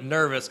little bit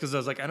nervous because I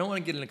was like, I don't want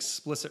to get an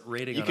explicit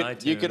rating on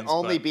iTunes. You could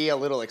only be a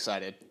little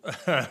excited.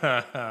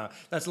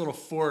 That's a little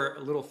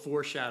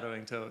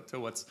foreshadowing to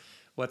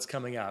what's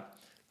coming up.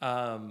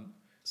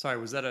 Sorry,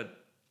 was that a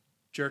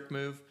jerk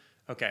move?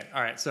 Okay.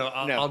 All right. So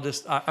I'll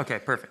just okay.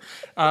 Perfect.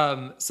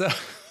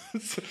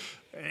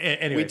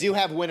 Anyway, we do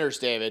have winners,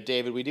 David.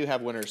 We do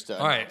have winners to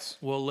announce. All right.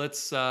 Well,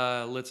 let's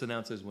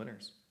announce his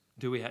winners.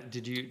 Do we?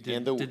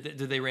 Did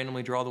they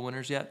randomly draw the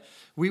winners yet?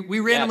 We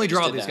randomly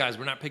draw these guys.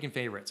 We're not picking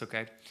favorites.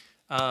 Okay.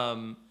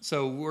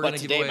 So we're gonna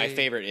give away. My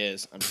favorite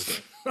is. I'm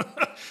just kidding.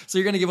 So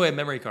you're gonna give away a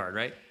memory card,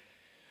 right?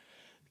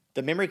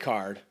 The memory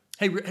card.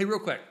 Hey, real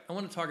quick. I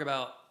want to talk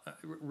about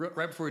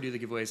right before we do the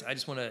giveaways. I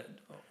want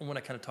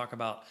to kind of talk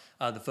about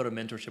the photo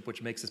mentorship,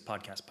 which makes this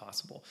podcast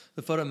possible.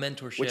 The photo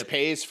mentorship, which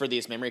pays for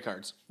these memory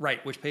cards,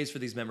 right? Which pays for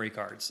these memory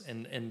cards,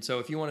 and so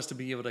if you want us to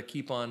be able to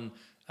keep on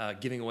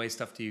giving away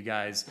stuff to you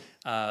guys,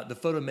 the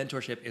photo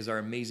mentorship is our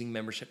amazing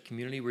membership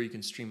community where you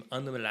can stream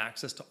unlimited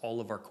access to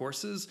all of our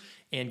courses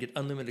and get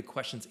unlimited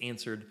questions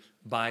answered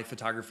by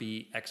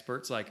photography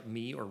experts like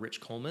me or Rich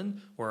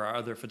Coleman or our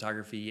other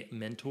photography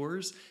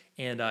mentors.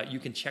 And you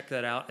can check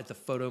that out at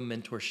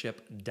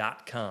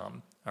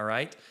thephotomentorship.com. All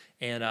right.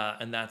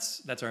 And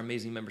that's our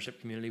amazing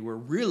membership community where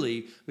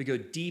really we go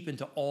deep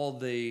into all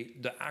the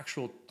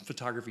actual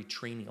photography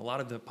training. A lot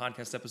of the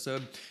podcast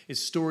episode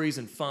is stories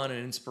and fun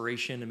and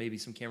inspiration and maybe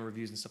some camera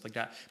reviews and stuff like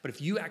that. But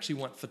if you actually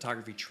want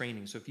photography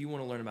training, so if you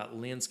want to learn about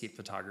landscape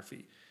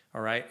photography, all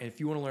right, and if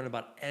you want to learn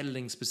about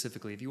editing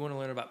specifically, if you want to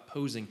learn about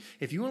posing,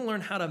 if you want to learn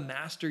how to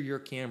master your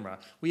camera,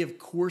 we have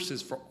courses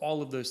for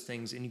all of those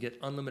things, and you get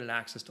unlimited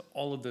access to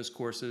all of those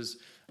courses,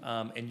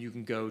 and you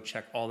can go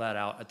check all that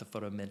out at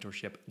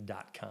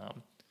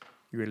thephotomentorship.com.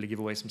 You ready to give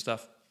away some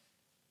stuff?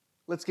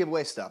 Let's give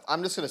away stuff.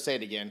 I'm just going to say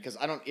it again because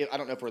I don't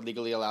know if we're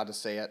legally allowed to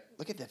say it.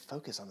 Look at the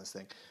focus on this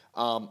thing.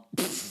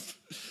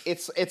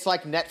 It's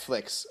like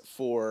Netflix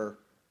for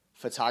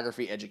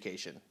photography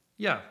education.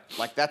 Yeah.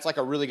 Like that's like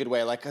a really good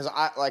way. Like, cause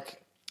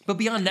but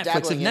beyond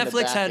Netflix, if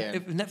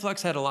if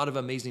Netflix had a lot of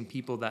amazing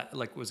people that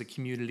like was a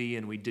community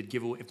and we did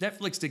giveaway, if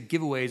Netflix did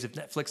giveaways, if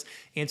Netflix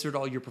answered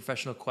all your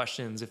professional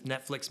questions, if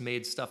Netflix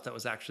made stuff that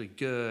was actually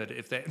good,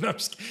 I'm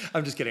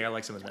just kidding. I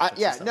like some of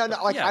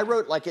Netflix. I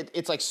wrote like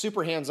it's like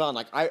super hands-on.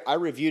 Like I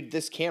reviewed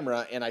this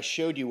camera and I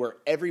showed you where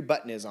every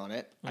button is on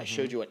it. I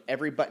showed you what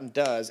every button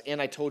does.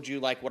 And I told you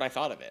like what I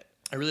thought of it.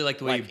 I really like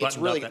the way you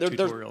buttoned up that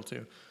tutorial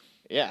too.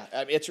 Yeah,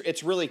 I mean,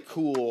 it's really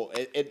cool.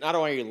 It not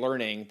only are you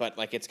learning, but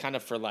like it's kind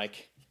of for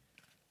like,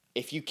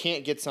 if you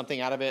can't get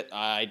something out of it,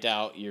 I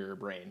doubt your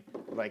brain.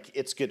 Like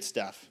it's good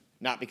stuff.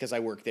 Not because I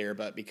work there,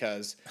 but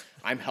because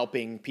I'm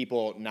helping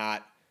people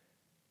not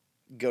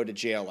go to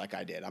jail like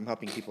I did. I'm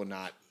helping people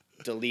not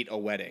delete a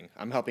wedding.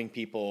 I'm helping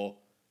people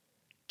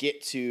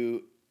get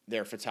to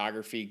their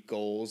photography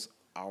goals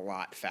a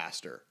lot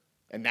faster.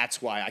 And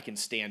that's why I can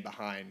stand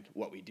behind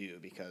what we do,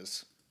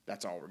 because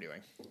that's all we're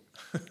doing.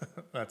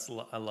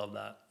 I love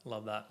that.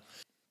 Love that.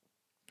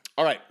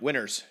 All right,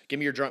 winners. Give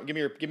me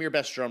your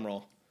best drum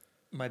roll.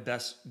 My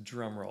best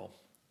drum roll.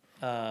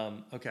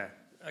 Okay.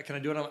 Can I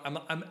do it?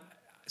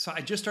 So I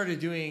just started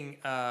doing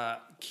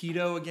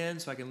keto again,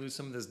 so I can lose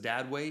some of this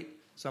dad weight.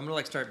 So I'm gonna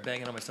like start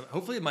banging on my stomach.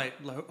 Hopefully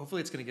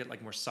it's gonna get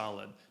like more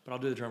solid. But I'll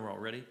do the drum roll.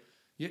 Ready?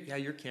 Yeah,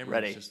 your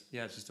camera is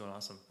just doing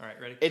awesome. All right,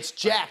 ready? It's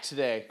Jack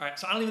today. All right,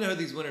 so I don't even know who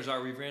these winners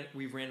are.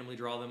 We've randomly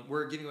draw them.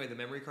 We're giving away the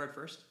memory card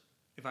first.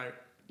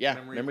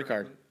 Memory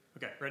card.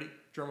 Okay, ready?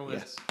 Drum roll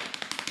this.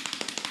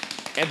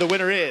 And the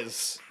winner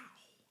is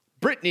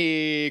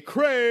Brittany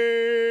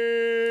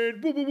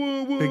Crane. Woo, woo,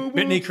 woo, woo,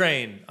 Brittany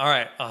Crane. All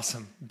right,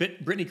 awesome.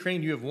 Brittany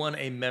Crane, you have won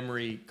a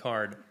memory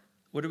card.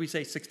 What did we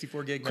say?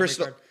 64 gig memory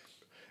card?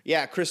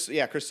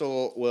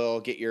 Crystal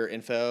will get your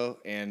info,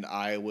 and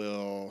I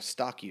will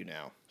stalk you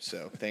now.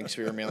 So thanks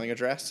for your mailing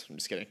address. I'm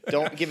just kidding.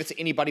 Don't give it to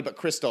anybody but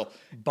Crystal.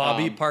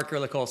 Bobby Parker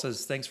Lacole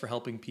says thanks for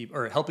helping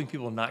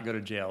people not go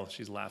to jail.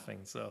 She's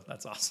laughing, so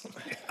that's awesome.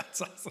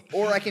 That's awesome.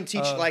 Or I can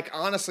teach. Like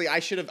honestly, I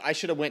should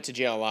have went to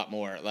jail a lot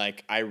more.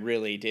 Like I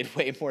really did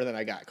way more than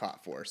I got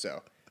caught for.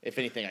 So if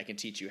anything, I can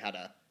teach you how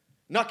to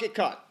not get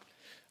caught.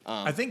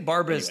 I think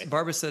Barbara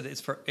said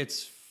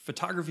it's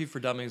photography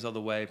for dummies all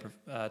the way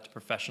to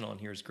professional,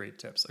 and here's great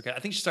tips. Okay, I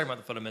think she's talking about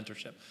the photo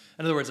mentorship.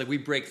 In other words, like we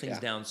break things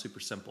down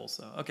super simple.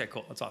 So okay,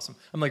 cool, that's awesome.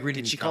 I'm like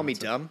reading. Did she call me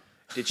dumb?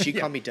 Did she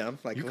call me dumb?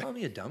 Like you call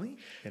me a dummy?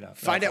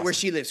 Find out where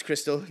she lives,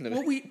 Crystal.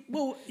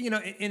 Well,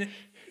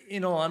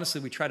 in all honesty,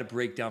 we try to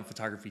break down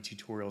photography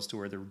tutorials to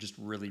where they're just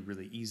really,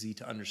 really easy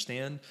to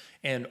understand,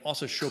 and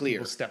also show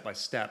people step by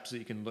step, so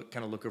you can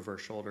look over our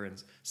shoulder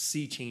and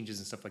see changes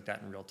and stuff like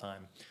that in real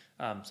time.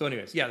 So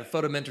anyways, the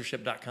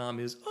photomentorship.com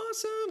is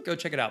awesome. Go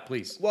check it out,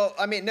 please. Well,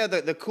 I mean, no,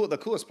 the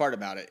coolest part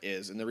about it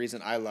is, and the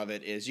reason I love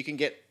it is you can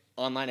get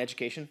online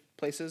education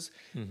places,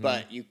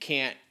 but you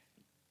can't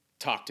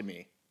talk to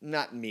me.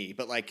 Not me,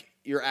 but like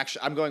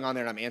I'm going on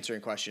there and I'm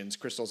answering questions.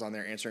 Crystal's on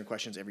there answering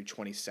questions every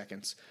 20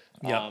 seconds.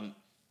 Yeah.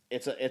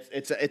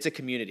 It's a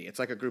community. It's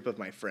like a group of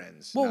my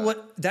friends.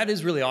 Well, that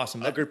is really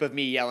awesome. A group of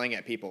me yelling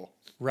at people.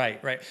 Right.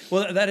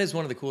 Well, that is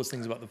one of the coolest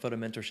things about the photo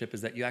mentorship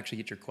is that you actually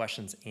get your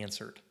questions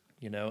answered.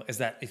 Is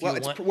that if you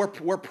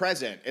want... we're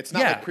present. It's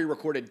not like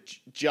pre-recorded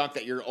junk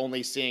that you're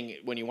only seeing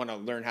when you want to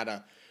learn how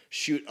to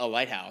shoot a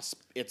lighthouse.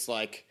 It's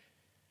like,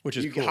 which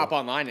is you can hop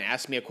online and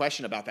ask me a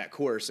question about that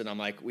course, and I'm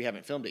like, we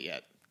haven't filmed it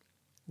yet.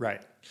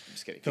 Right. I'm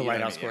just kidding. The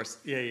lighthouse course.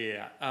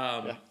 Yeah.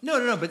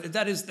 No. But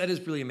that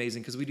is really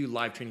amazing because we do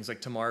live trainings.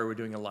 Like tomorrow, we're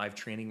doing a live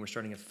training. We're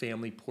starting a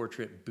family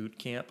portrait boot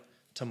camp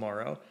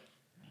tomorrow.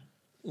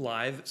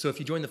 Live. So if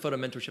you join the photo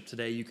mentorship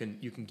today, you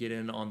can get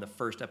in on the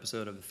first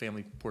episode of the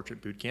family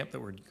portrait boot camp that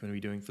we're going to be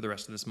doing for the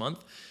rest of this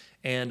month,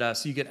 and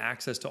so you get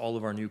access to all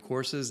of our new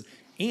courses,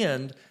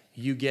 and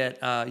you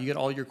get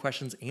all your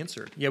questions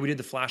answered. Yeah, we did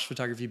the flash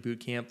photography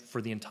boot camp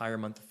for the entire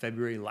month of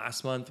February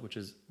last month, which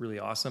is really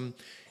awesome,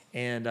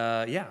 and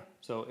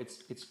so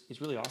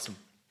it's really awesome.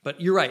 But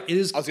you're right, it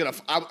is. I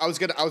was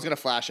gonna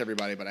flash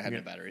everybody, but I had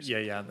no batteries.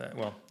 Yeah.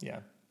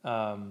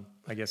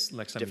 I guess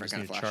next time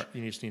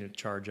you just need to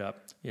charge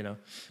up,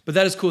 But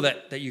that is cool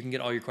that you can get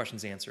all your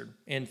questions answered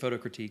and photo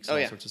critiques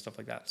and all sorts of stuff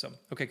like that. So,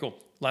 okay, cool.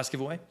 Last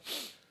giveaway.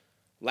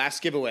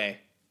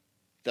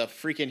 The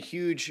freaking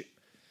huge,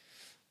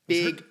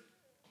 big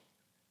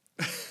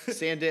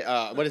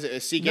What is it? A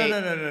Seagate?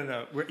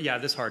 No.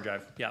 This hard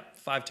drive. Yeah,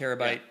 5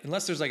 terabyte. Yeah.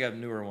 Unless there's like a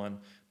newer one,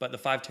 but the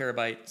 5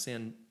 terabyte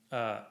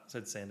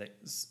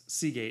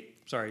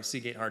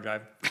Seagate hard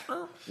drive.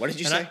 What did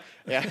you say?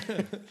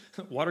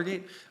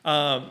 Watergate.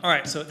 All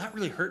right, so that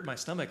really hurt my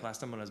stomach last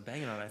time when I was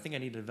banging on it. I think I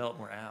need to develop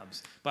more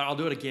abs, but I'll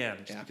do it again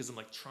because I'm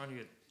like trying to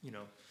get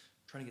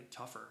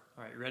tougher.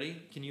 All right,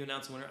 ready? Can you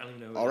announce the winner? I don't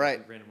even know. All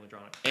right. Randomly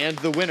drawn it. And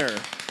the winner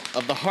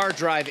of the hard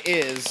drive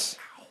is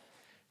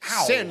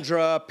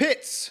Sandra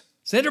Pitts.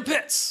 Sandra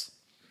Pitts.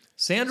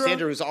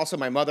 Sandra is also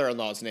my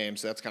mother-in-law's name,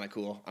 so that's kind of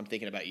cool. I'm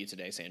thinking about you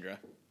today, Sandra.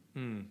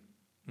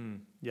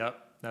 Yep,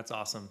 that's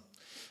awesome.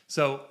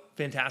 So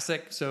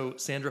fantastic. So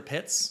Sandra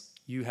Pitts,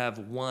 you have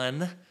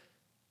won.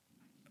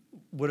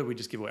 What did we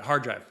just give away?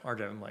 Hard drive.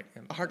 I'm like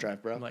a hard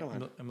drive, bro.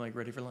 I'm like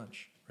ready for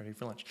lunch.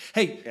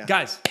 Hey,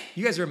 guys,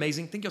 you guys are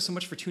amazing. Thank you so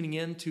much for tuning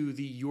in to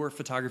the Your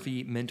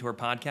Photography Mentor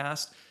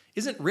podcast.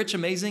 Isn't Rich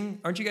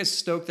amazing? Aren't you guys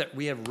stoked that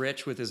we have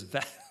Rich with his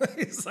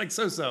it's like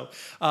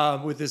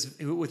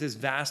with his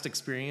vast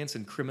experience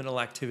in criminal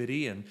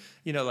activity and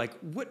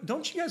what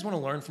don't you guys want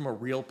to learn from a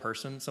real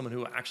person, someone who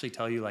will actually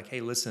tell you like,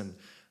 hey, listen,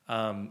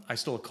 I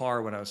stole a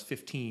car when I was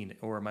 15,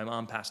 or my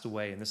mom passed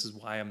away, and this is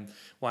why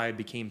I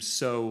became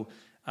so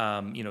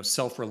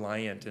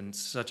self-reliant and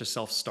such a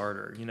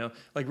self-starter,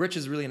 like Rich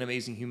is really an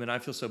amazing human. I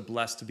feel so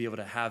blessed to be able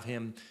to have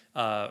him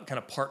kind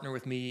of partner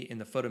with me in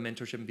the photo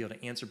mentorship and be able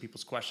to answer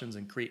people's questions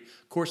and create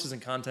courses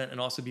and content and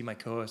also be my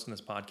co-host in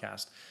this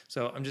podcast.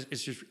 So I'm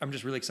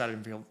just really excited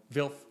and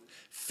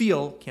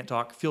feel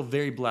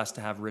very blessed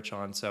to have Rich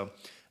on. So,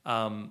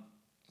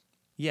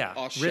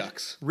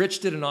 shucks. Rich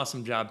did an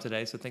awesome job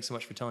today, so thanks so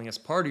much for telling us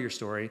part of your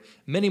story.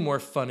 Many more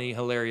funny,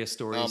 hilarious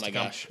stories to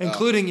come,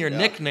 including your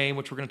nickname,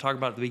 which we're going to talk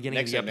about at the beginning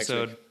of the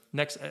episode.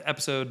 Next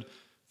episode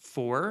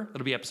 4.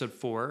 That'll be episode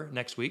 4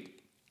 next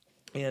week.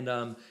 And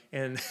I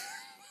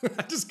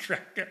just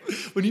cracked up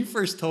when you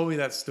first told me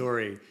that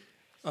story.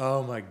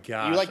 Oh my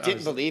gosh! You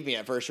didn't believe me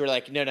at first. You were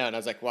like, no, and I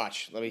was like,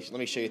 watch. Let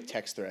me show you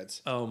text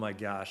threads. Oh my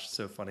gosh,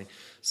 so funny.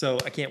 So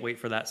I can't wait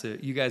for that. So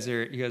you guys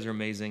are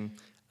amazing.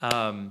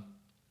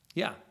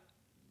 Yeah.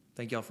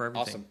 Thank y'all for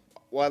everything. Awesome.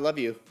 Well, I love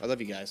you. I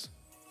love you guys.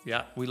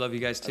 Yeah, we love you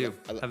guys too.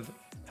 Have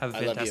a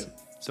fantastic. Love you.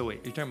 So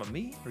wait, are you talking about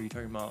me or are you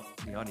talking about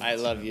the audience? I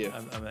love you.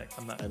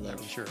 I'm not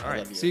really sure. All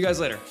right. You. See you guys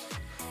later.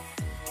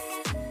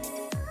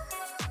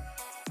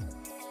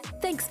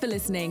 Thanks for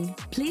listening.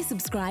 Please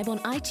subscribe on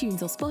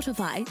iTunes or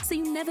Spotify so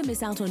you never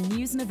miss out on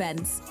news and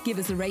events. Give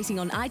us a rating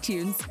on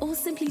iTunes or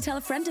simply tell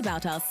a friend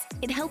about us.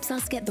 It helps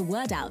us get the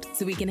word out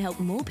so we can help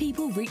more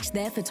people reach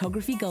their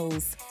photography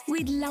goals.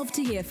 We'd love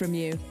to hear from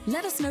you.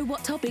 Let us know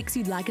what topics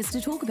you'd like us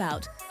to talk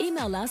about.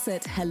 Email us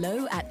at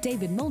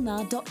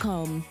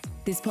hello@davidmolnar.com.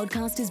 This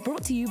podcast is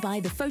brought to you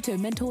by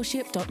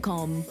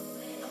thephotomentorship.com.